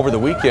 Over the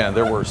weekend,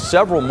 there were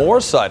several more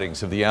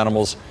sightings of the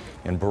animals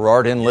in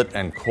Burrard Inlet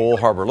and Cole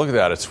Harbour. Look at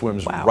that. It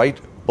swims right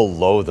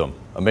below them.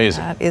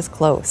 Amazing. That is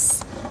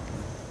close.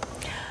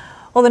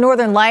 Well, the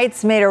Northern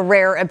Lights made a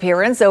rare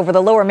appearance over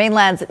the Lower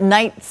Mainland's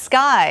night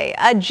sky.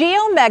 A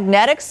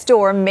geomagnetic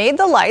storm made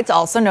the lights,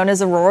 also known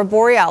as Aurora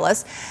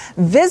Borealis,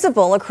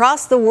 visible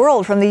across the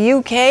world from the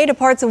UK to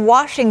parts of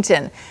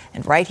Washington.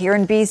 And right here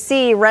in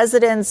BC,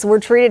 residents were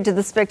treated to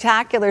the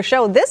spectacular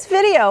show. This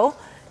video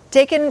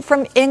taken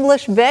from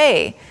English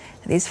Bay.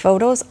 These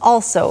photos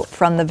also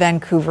from the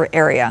Vancouver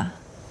area.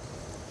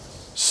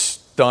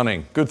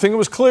 Stunning. Good thing it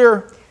was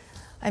clear.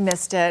 I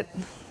missed it.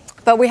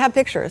 But we have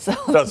pictures. So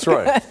that's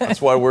right.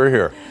 That's why we're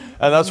here.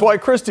 And that's why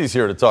Christy's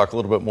here to talk a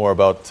little bit more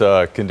about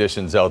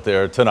conditions out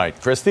there tonight.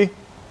 Christy?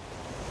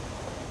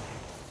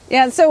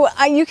 Yeah, so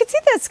you can see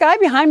that sky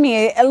behind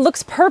me. It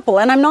looks purple,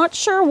 and I'm not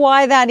sure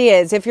why that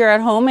is. If you're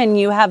at home and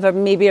you have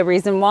maybe a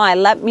reason why,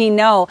 let me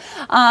know.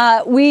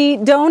 We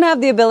don't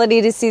have the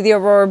ability to see the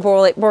Aurora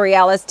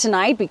Borealis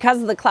tonight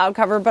because of the cloud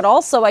cover, but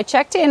also I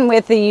checked in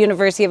with the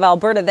University of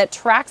Alberta that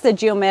tracks the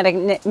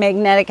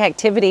geomagnetic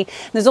activity.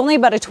 There's only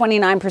about a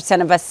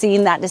 29% of us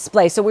seeing that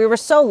display, so we were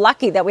so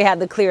lucky that we had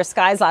the clear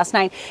skies last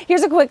night.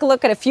 Here's a quick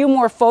look at a few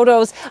more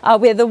photos.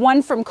 We have the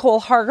one from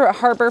Cole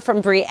Harbour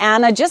from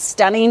Brianna, just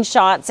stunning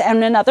shots.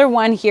 And another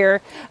one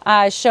here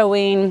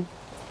showing,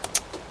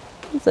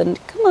 come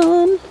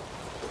on,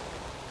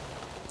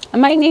 I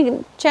might need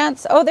a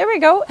chance. Oh, there we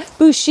go.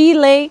 Bouchy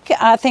Lake.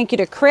 Thank you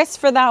to Chris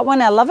for that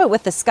one. I love it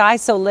with the sky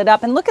so lit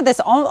up. And look at this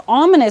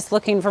ominous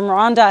looking from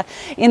Rhonda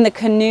in the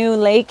Canoe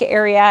Lake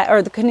area,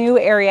 or the Canoe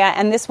area.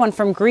 And this one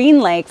from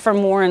Green Lake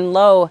from Warren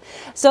Low.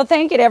 So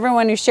thank you to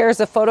everyone who shares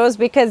the photos,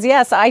 because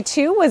yes, I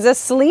too was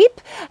asleep,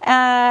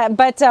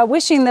 but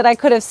wishing that I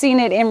could have seen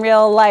it in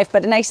real life.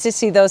 But nice to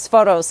see those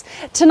photos.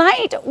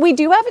 Tonight, we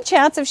do have a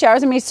chance of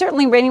showers. I mean, it's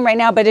certainly raining right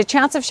now, but a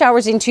chance of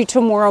showers into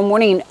tomorrow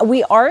morning.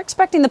 We are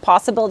expecting the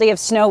possibility of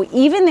snow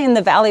even in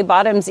the valley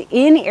bottoms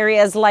in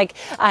areas like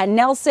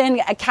Nelson,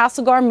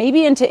 Castlegar,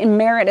 maybe into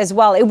Merritt as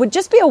well. It would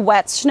just be a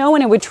wet snow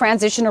and it would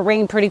transition to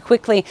rain pretty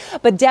quickly,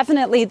 but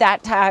definitely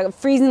that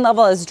freezing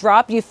level has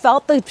dropped. You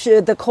felt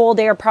the cold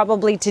air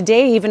probably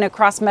today, even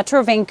across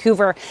Metro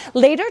Vancouver.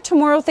 Later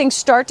tomorrow, things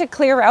start to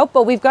clear out,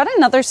 but we've got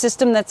another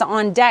system that's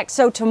on deck.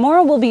 So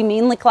tomorrow will be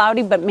mainly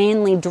cloudy, but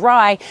mainly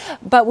dry,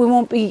 but we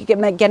won't be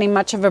getting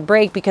much of a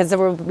break because there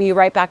will be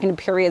right back into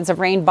periods of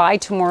rain by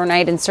tomorrow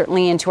night and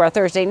certainly into our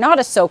Thursday. Not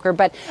a soaker,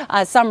 but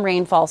some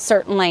rainfall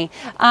certainly.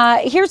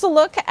 Here's a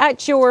look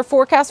at your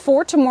forecast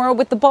for tomorrow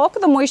with the bulk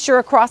of the moisture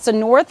across the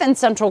north and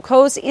central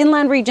coast,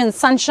 inland region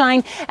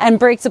sunshine and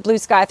breaks of blue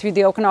sky through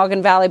the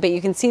Okanagan Valley, but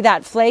you can see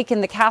that flake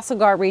in the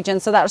Castlegar region,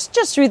 so that's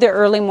just through the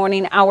early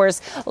morning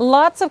hours.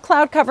 Lots of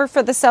cloud cover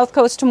for the south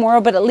coast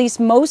tomorrow, but at least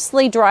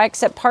mostly dry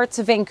except parts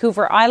of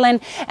Vancouver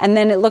Island, and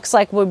then it looks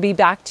like we'll be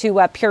back to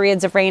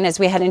periods of rain as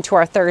we head into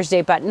our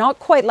Thursday, but not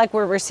quite like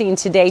what we're seeing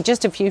today,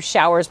 just a few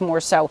showers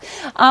more so.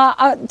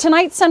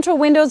 Tonight's central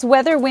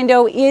weather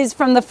window is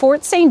from the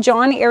Fort St.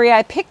 John area.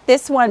 I picked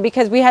this one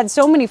because we had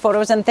so many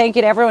photos, and thank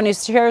you to everyone who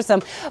shares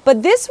them,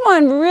 but this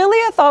one really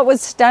I thought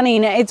was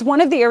stunning. It's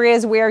one of the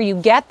areas where you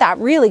get that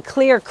really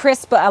clear,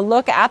 crisp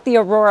look at the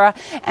aurora,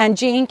 and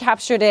Jane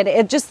captured it.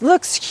 It just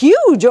looks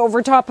huge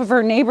over top of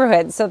her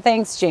neighborhood, so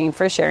thanks, Jane,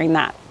 for sharing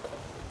that.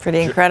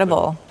 Pretty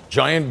incredible.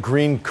 Giant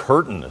green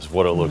curtain is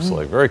what it looks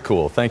like. Very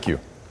cool. Thank you.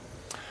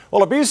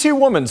 Well, a BC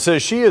woman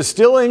says she is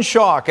still in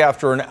shock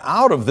after an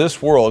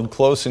out-of-this-world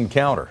close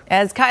encounter.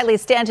 As Kylie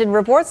Stanton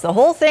reports, the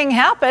whole thing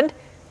happened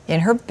in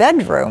her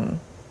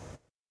bedroom.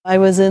 I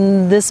was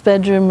in this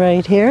bedroom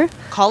right here.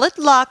 Call it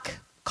luck,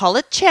 call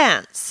it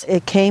chance.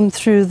 It came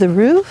through the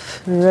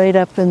roof right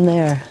up in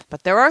there.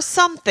 But there are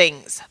some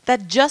things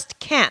that just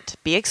can't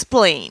be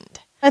explained.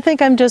 I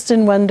think I'm just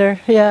in wonder.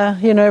 Yeah,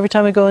 every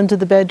time I go into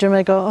the bedroom,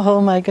 I go,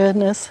 oh my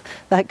goodness,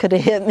 that could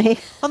have hit me.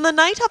 On the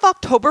night of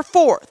October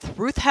 4th,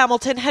 Ruth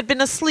Hamilton had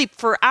been asleep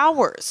for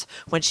hours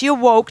when she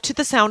awoke to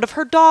the sound of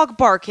her dog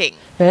barking.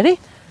 Ready?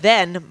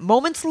 Then,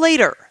 moments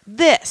later,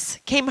 this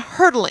came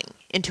hurtling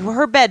into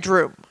her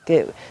bedroom.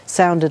 It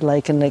sounded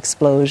like an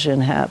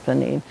explosion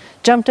happening.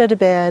 Jumped out of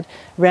bed,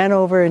 ran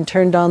over and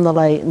turned on the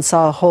light and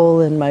saw a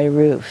hole in my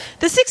roof.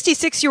 The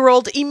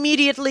 66-year-old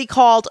immediately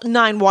called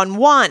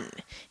 911.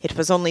 It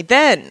was only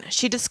then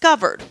she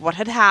discovered what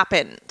had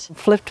happened.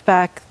 Flipped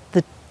back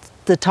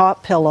the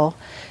top pillow,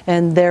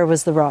 and there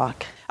was the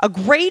rock. A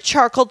gray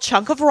charcoal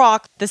chunk of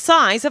rock the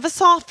size of a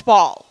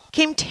softball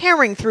came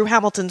tearing through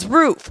Hamilton's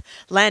roof,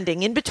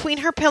 landing in between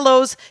her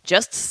pillows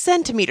just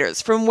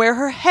centimeters from where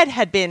her head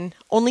had been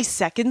only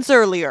seconds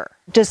earlier.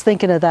 Just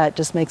thinking of that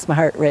just makes my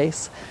heart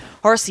race.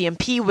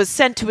 RCMP was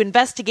sent to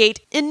investigate,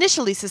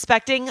 initially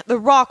suspecting the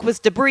rock was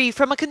debris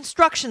from a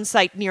construction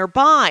site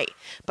nearby.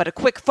 But a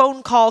quick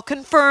phone call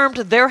confirmed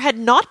there had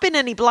not been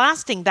any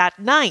blasting that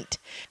night.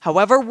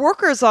 However,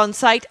 workers on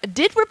site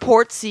did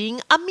report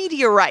seeing a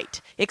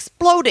meteorite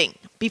exploding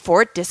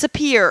before it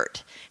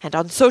disappeared. And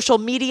on social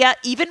media,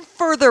 even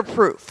further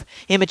proof.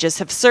 Images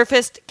have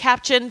surfaced,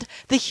 captioned,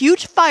 "The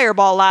huge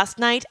fireball last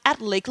night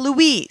at Lake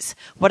Louise.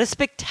 What a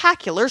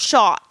spectacular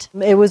shot."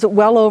 It was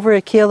well over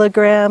a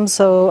kilogram,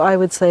 so I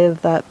would say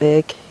that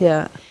big,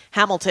 yeah.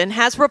 Hamilton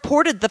has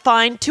reported the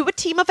find to a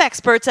team of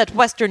experts at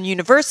Western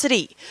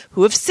University,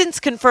 who have since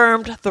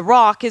confirmed the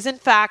rock is in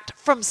fact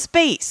from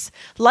space,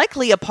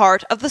 likely a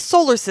part of the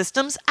solar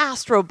system's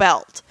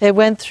astrobelt. It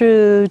went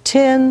through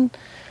tin,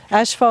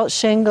 asphalt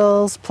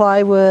shingles,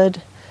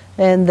 plywood,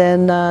 and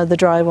then the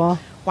drywall.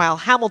 While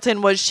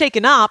Hamilton was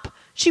shaken up,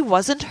 she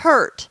wasn't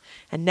hurt.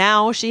 And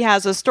now she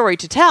has a story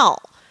to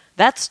tell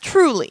that's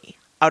truly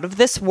out of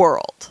this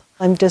world.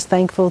 I'm just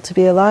thankful to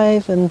be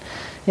alive and,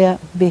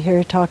 be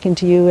here talking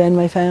to you and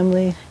my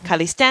family.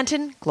 Kylie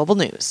Stanton, Global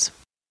News.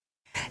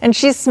 And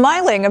she's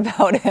smiling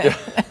about it.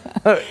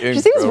 She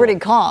seems pretty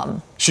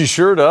calm. She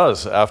sure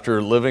does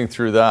after living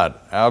through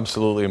that.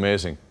 Absolutely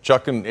amazing.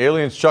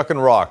 Aliens chucking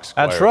rocks.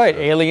 That's right.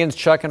 Aliens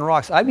chucking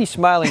rocks. I'd be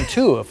smiling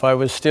too if I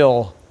was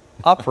still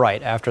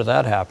upright after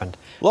that happened.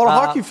 A lot of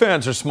hockey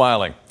fans are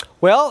smiling.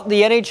 Well,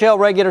 the NHL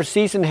regular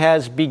season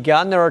has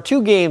begun. There are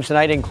 2 games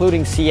tonight,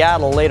 including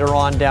Seattle later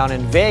on down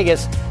in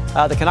Vegas.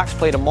 The Canucks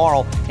play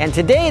tomorrow. And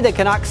today the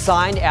Canucks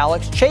signed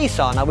Alex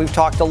Chiasson. Now, we've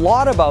talked a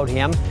lot about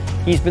him.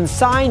 He's been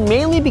signed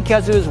mainly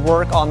because of his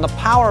work on the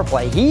power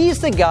play.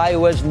 He's the guy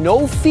who has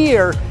no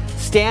fear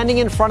standing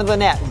in front of the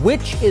net,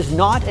 which is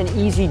not an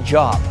easy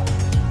job.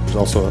 There's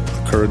also a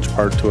courage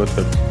part to it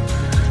that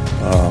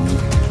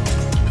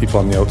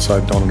people on the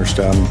outside don't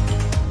understand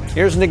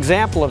Here's an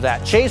example of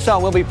that.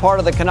 Chason will be part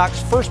of the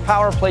Canucks' first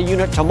power play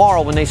unit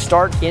tomorrow when they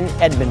start in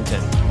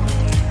Edmonton.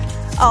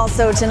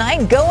 Also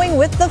tonight, going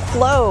with the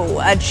flow.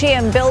 A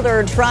GM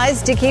builder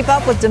tries to keep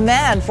up with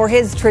demand for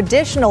his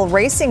traditional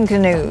racing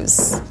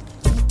canoes.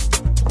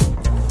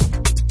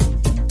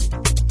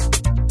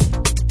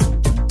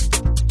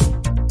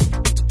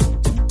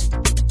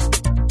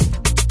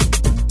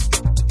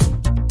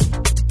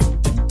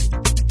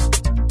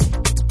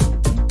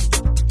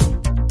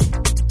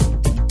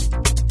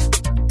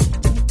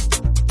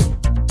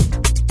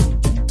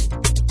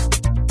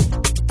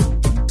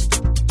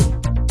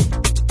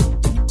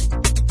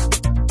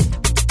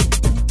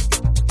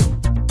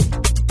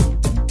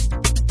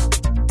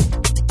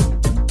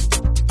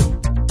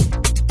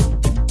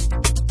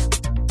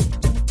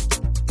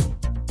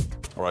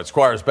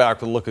 Squire's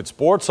back with a look at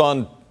sports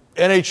on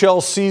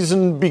NHL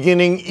season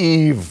beginning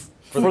eve.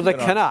 For the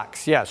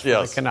Canucks, yes, for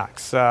the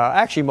Canucks.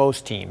 Actually,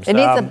 most teams. It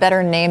needs a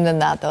better name than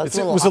that, though. It was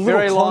a little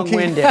very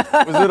long-winded.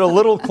 Was it a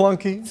little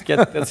clunky?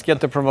 Let's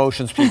get the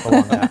promotions people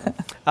on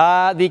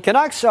that. The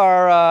Canucks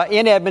are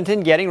in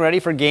Edmonton getting ready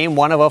for game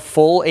one of a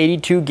full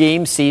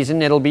 82-game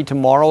season. It'll be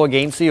tomorrow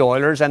against the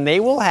Oilers, and they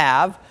will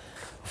have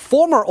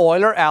former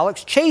Oiler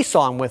Alex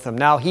Chason with them.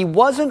 Now, he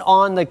wasn't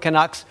on the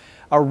Canucks'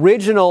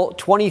 original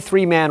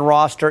 23-man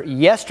roster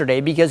yesterday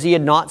because he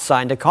had not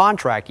signed a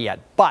contract yet.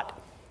 But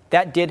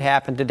that did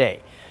happen today.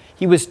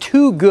 He was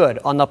too good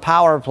on the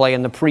power play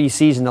in the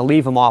preseason to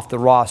leave him off the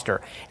roster.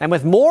 And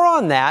with more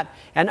on that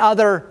and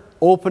other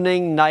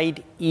opening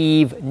night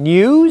eve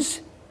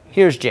news,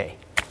 here's Jay.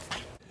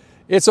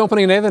 It's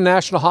opening day of the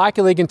National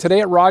Hockey League, and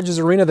today at Rogers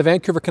Arena, the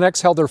Vancouver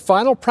Canucks held their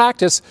final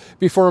practice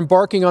before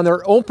embarking on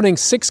their opening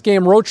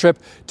 6-game road trip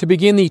to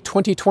begin the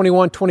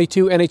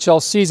 2021-22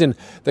 NHL season.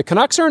 The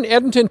Canucks are in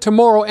Edmonton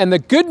tomorrow, and the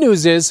good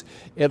news is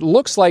it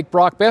looks like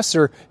Brock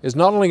Boeser is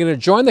not only going to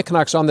join the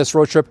Canucks on this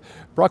road trip,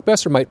 Brock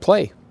Boeser might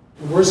play.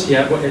 Where's he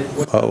at?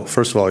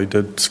 First of all, he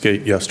did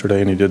skate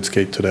yesterday, and he did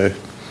skate today,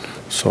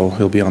 so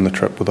he'll be on the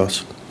trip with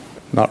us.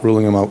 Not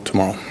ruling him out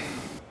tomorrow.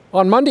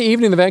 On Monday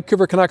evening, the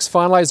Vancouver Canucks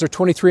finalized their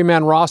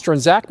 23-man roster,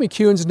 and Zach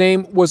McEwen's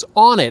name was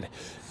on it.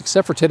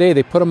 Except for today,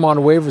 they put him on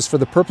waivers for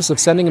the purpose of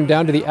sending him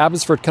down to the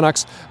Abbotsford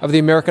Canucks of the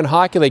American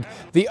Hockey League.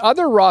 The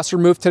other roster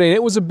move today, and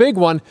it was a big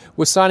one,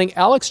 was signing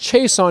Alex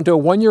Chason to a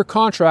one-year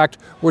contract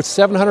worth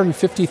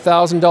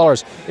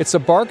 $750,000. It's a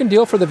bargain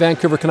deal for the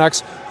Vancouver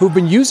Canucks, who've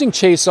been using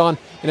Chason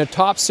in a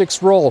top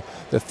six role.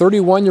 The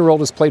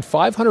 31-year-old has played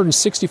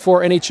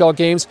 564 NHL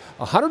games,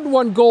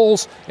 101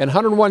 goals, and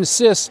 101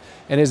 assists,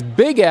 and his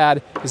big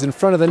ad is in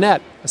front of the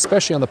net,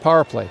 especially on the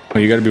power play.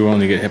 Well, you got to be willing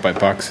to get hit by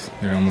pucks.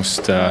 They're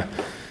almost,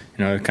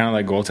 kind of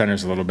like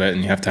goaltenders a little bit,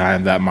 and you have to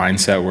have that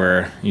mindset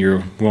where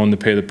you're willing to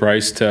pay the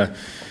price to,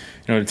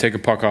 to take a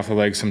puck off the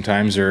leg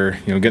sometimes, or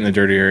get in the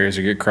dirty areas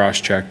or get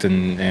cross-checked,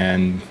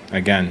 and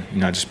again,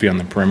 not just be on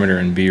the perimeter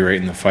and be right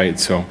in the fight.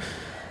 So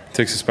it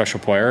takes a special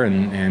player,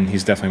 and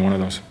he's definitely one of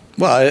those.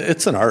 Well,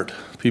 it's an art.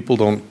 People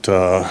don't.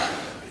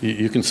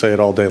 You can say it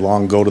all day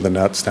long. Go to the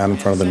net, stand in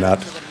front of the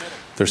net.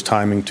 There's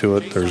timing to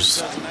it.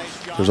 There's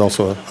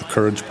also a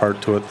courage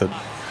part to it that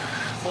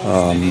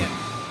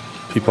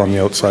people on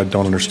the outside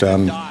don't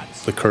understand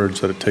the courage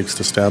that it takes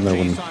to stand there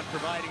when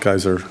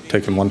guys are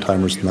taking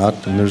one-timers and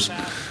that. And there's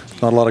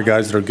not a lot of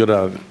guys that are good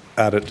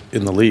at it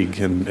in the league,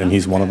 and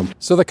he's one of them.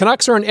 So the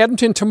Canucks are in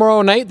Edmonton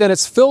tomorrow night. Then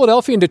it's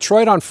Philadelphia and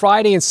Detroit on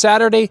Friday and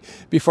Saturday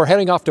before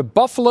heading off to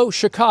Buffalo,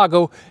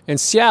 Chicago, and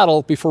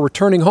Seattle before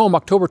returning home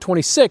October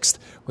 26th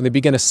when they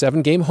begin a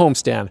 7-game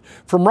homestand.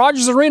 From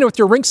Rogers Arena with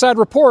your Rinkside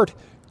Report,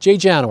 Jay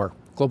Janwer,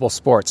 Global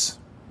Sports.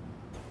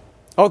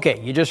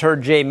 Okay, you just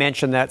heard Jay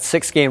mention that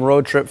 6-game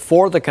road trip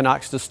for the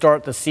Canucks to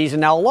start the season.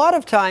 Now, a lot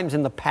of times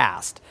in the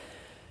past,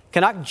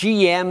 Canuck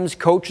GMs,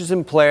 coaches,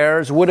 and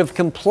players would have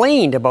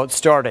complained about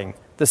starting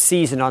the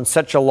season on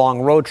such a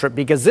long road trip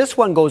because this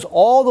one goes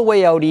all the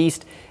way out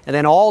east and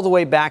then all the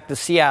way back to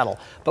Seattle.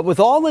 But with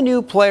all the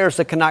new players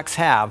the Canucks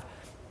have,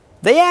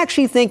 they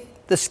actually think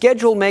the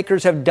schedule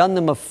makers have done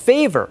them a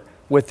favor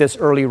with this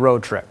early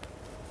road trip.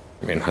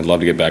 I mean, I'd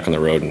love to get back on the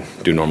road and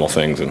do normal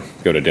things and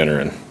go to dinner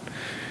and,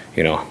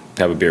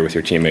 have a beer with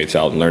your teammates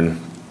out and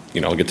learn,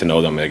 get to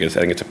know them. I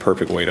think it's a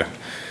perfect way to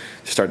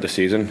start the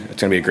season.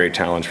 It's going to be a great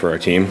challenge for our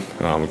team.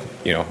 A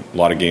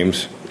lot of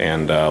games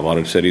and a lot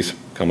of cities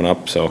coming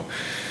up. So,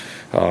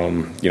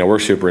 we're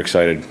super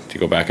excited to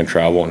go back and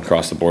travel and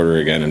cross the border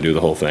again and do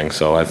the whole thing.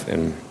 So, I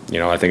think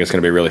it's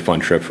going to be a really fun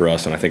trip for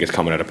us, and I think it's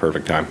coming at a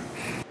perfect time.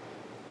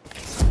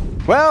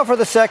 Well, for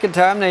the second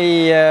time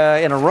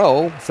in a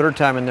row, third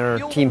time in their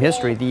team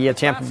history, the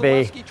Tampa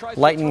Bay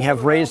Lightning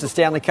have raised the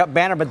Stanley Cup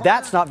banner, but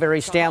that's not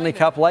very Stanley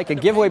Cup-like. A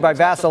giveaway by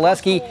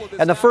Vasilevsky,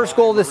 and the first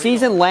goal of the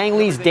season,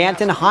 Langley's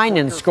Danton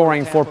Heinen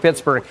scoring for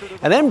Pittsburgh.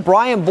 And then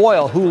Brian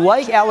Boyle, who,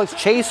 like Alex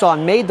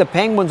Chason, made the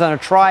Penguins on a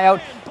tryout.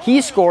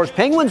 He scores.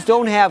 Penguins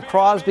don't have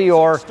Crosby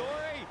or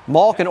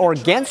Malkin or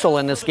Gensel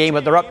in this game,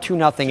 but they're up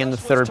 2-0 in the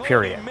third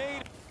period.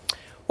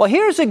 Well,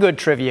 here's a good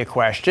trivia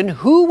question.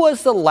 Who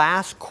was the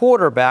last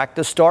quarterback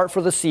to start for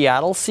the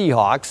Seattle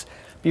Seahawks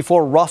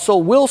before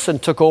Russell Wilson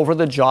took over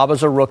the job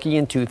as a rookie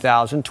in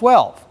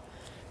 2012?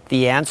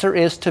 The answer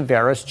is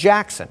Tavares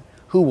Jackson,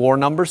 who wore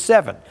number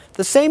 7,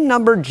 the same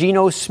number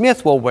Geno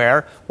Smith will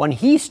wear when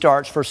he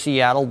starts for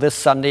Seattle this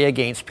Sunday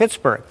against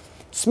Pittsburgh.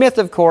 Smith,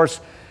 of course,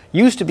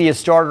 used to be a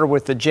starter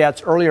with the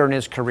Jets earlier in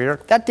his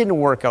career. That didn't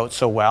work out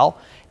so well.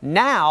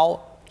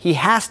 Now he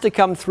has to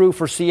come through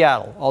for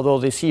Seattle, although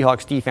the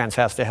Seahawks defense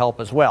has to help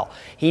as well.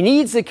 He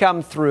needs to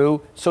come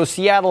through so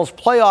Seattle's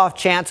playoff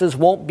chances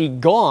won't be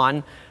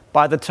gone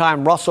by the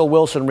time Russell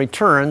Wilson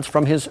returns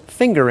from his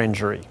finger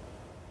injury.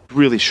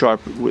 Really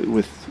sharp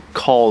with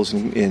calls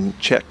and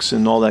checks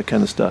and all that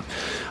kind of stuff.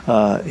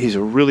 He's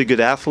a really good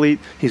athlete.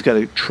 He's got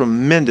a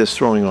tremendous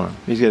throwing arm.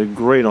 He's got a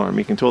great arm.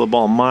 He can throw the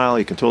ball a mile.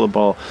 He can throw the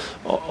ball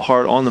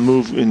hard on the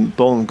move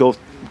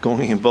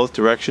going in both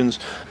directions.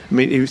 I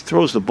mean, he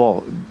throws the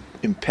ball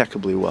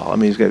impeccably well. I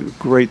mean, he's got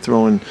great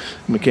throwing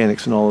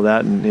mechanics and all of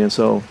that, and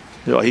so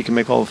he can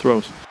make all the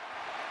throws.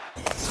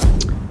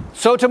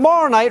 So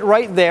tomorrow night,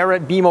 right there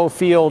at BMO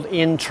Field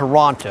in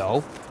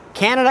Toronto,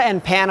 Canada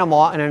and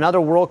Panama in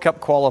another World Cup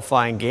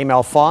qualifying game.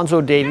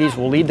 Alphonso Davies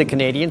will lead the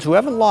Canadians, who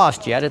haven't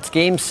lost yet. It's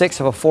Game 6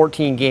 of a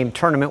 14-game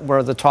tournament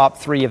where the top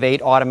 3 of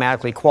 8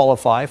 automatically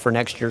qualify for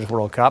next year's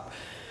World Cup.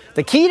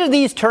 The key to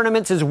these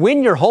tournaments is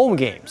win your home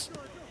games.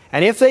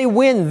 And if they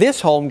win this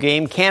home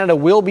game, Canada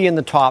will be in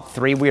the top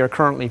 3. We are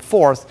currently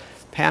 4th.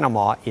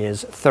 Panama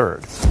is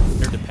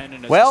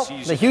 3rd. Well,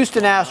 the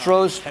Houston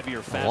Astros,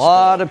 a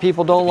lot of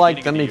people don't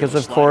like them because,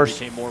 of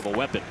course,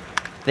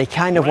 they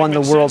kind of won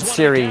the World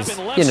Series,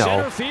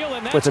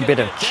 with a bit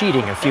of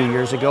cheating a few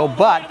years ago.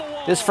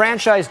 But this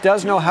franchise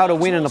does know how to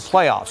win in the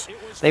playoffs.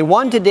 They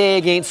won today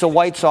against the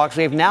White Sox.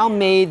 They've now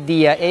made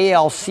the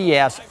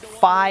ALCS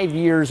 5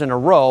 years in a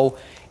row,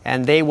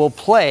 and they will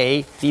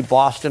play the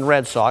Boston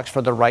Red Sox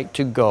for the right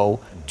to go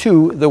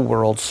to the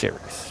World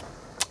Series.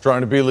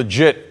 Trying to be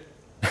legit.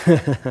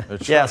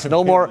 Yes,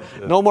 no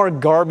more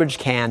garbage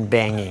can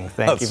banging.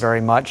 Thank you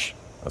very much.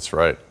 That's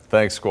right.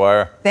 Thanks,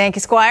 Squire. Thank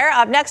you, Squire.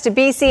 Up next, to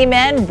BC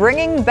men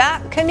bringing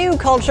back canoe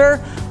culture,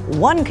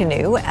 one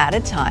canoe at a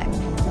time.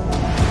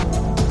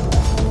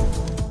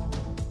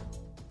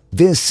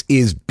 This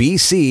is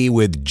BC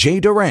with Jay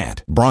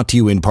Durant, brought to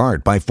you in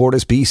part by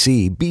Fortis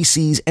BC,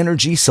 BC's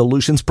energy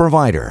solutions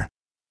provider.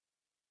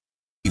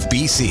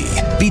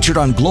 BC, featured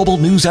on Global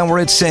News Hour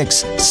at 6,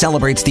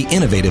 celebrates the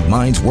innovative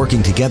minds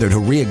working together to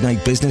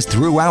reignite business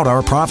throughout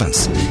our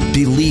province.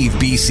 Believe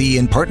BC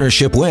in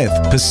partnership with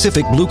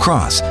Pacific Blue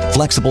Cross,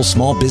 flexible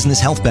small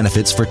business health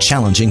benefits for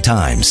challenging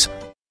times.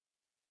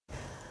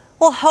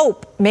 Well,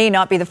 hope may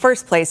not be the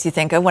first place you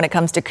think of when it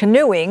comes to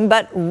canoeing,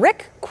 but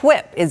Rick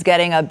Quip is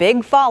getting a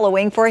big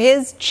following for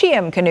his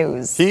Chiam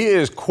canoes. He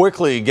is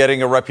quickly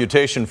getting a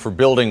reputation for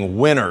building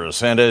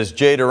winners, and as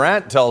Jay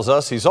Durant tells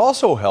us, he's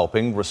also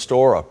helping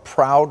restore a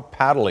proud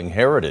paddling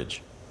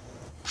heritage.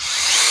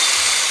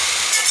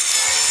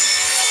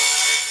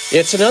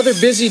 It's another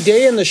busy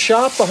day in the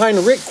shop behind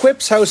Rick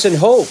Quip's house in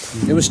Hope.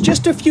 It was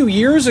just a few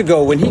years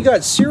ago when he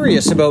got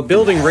serious about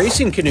building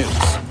racing canoes.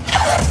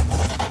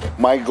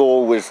 My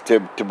goal was to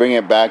bring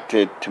it back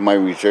to my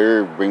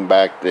reserve, bring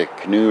back the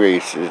canoe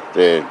races,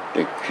 the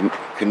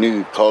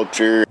canoe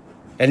culture.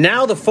 And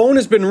now the phone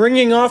has been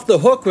ringing off the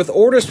hook with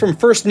orders from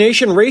First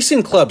Nation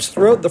racing clubs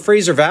throughout the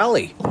Fraser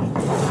Valley.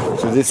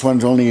 So this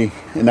one's only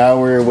an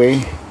hour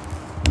away,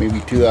 maybe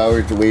 2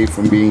 hours away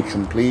from being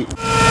complete.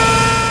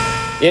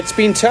 It's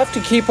been tough to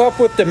keep up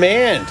with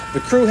demand. The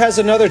crew has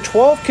another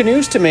 12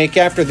 canoes to make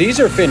after these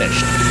are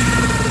finished.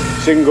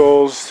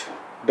 Singles,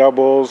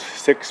 doubles,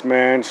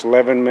 6-mans,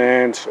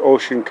 11-mans,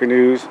 ocean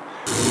canoes.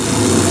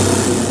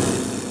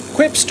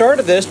 Quip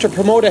started this to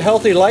promote a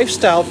healthy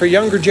lifestyle for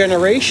younger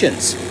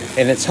generations,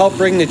 and it's helped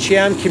bring the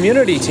Chiam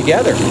community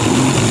together.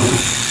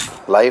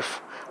 Life,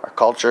 our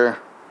culture,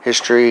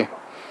 history,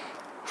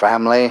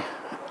 family,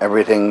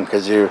 everything,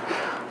 because as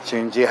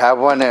soon as you have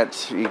one,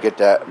 you get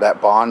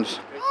that bond.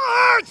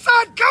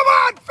 Son, come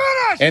on,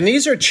 finish! And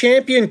these are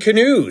champion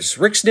canoes.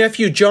 Rick's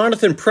nephew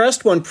Jonathan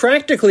Prest won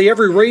practically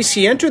every race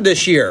he entered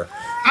this year.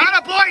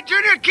 Attaboy,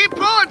 Junior, keep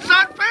pulling,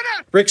 son,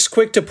 finish! Rick's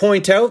quick to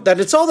point out that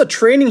it's all the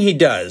training he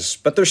does,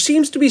 but there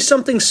seems to be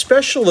something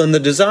special in the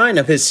design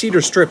of his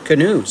cedar strip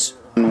canoes.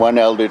 One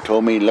elder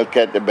told me, look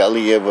at the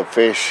belly of a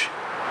fish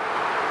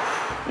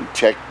and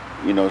check,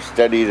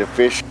 study the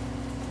fish.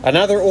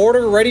 Another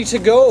order ready to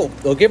go.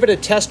 They'll give it a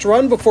test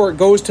run before it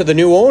goes to the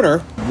new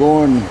owner.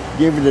 Go and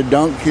give it a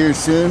dunk here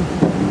soon.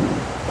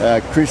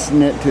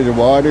 Christen it to the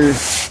water.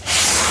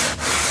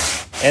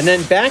 And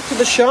then back to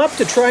the shop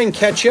to try and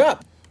catch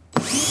up.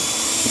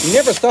 He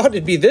never thought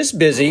it'd be this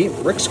busy.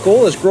 Rick's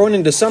goal has grown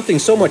into something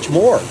so much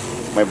more.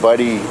 My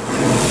buddy,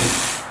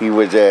 he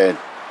was a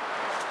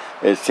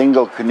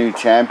single canoe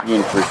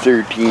champion for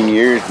 13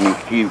 years, and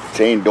he keeps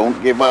saying, don't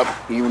give up.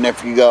 Even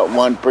if you got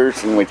one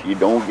person with you,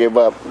 don't give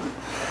up.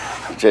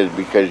 He says,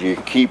 because you're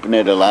keeping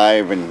it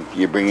alive and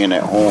you're bringing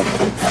it home.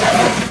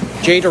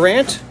 Jay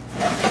Durant,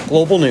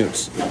 Global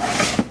News.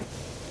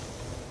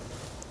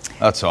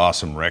 That's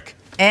awesome, Rick.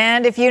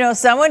 And if you know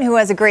someone who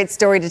has a great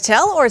story to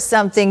tell or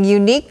something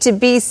unique to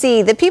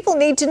BC that people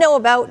need to know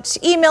about,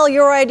 email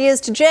your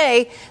ideas to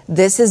Jay.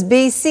 This is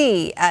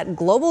BC at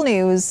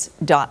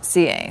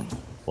globalnews.ca.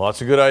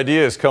 Lots of good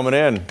ideas coming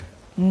in.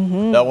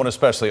 That one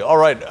especially. All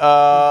right,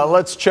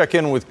 let's check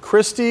in with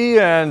Christy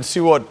and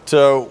see what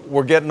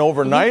we're getting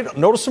overnight.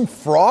 Notice some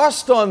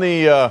frost on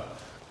the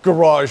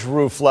garage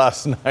roof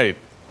last night.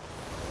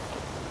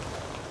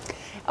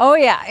 Oh,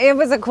 yeah, it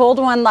was a cold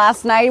one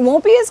last night. It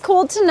won't be as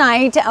cold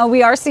tonight.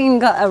 We are seeing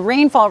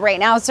rainfall right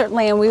now,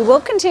 certainly, and we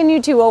will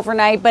continue to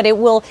overnight, but it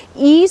will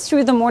ease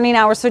through the morning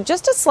hours. So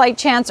just a slight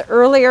chance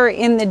earlier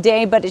in the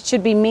day, but it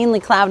should be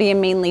mainly cloudy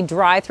and mainly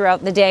dry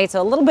throughout the day.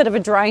 So a little bit of a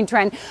drying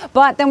trend.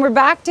 But then we're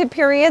back to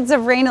periods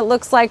of rain, it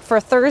looks like,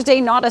 for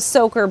Thursday. Not a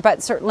soaker,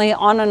 but certainly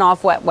on and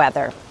off wet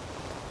weather.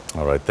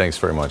 All right, thanks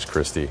very much,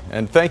 Christy.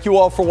 And thank you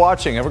all for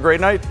watching. Have a great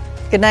night.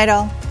 Good night,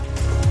 all.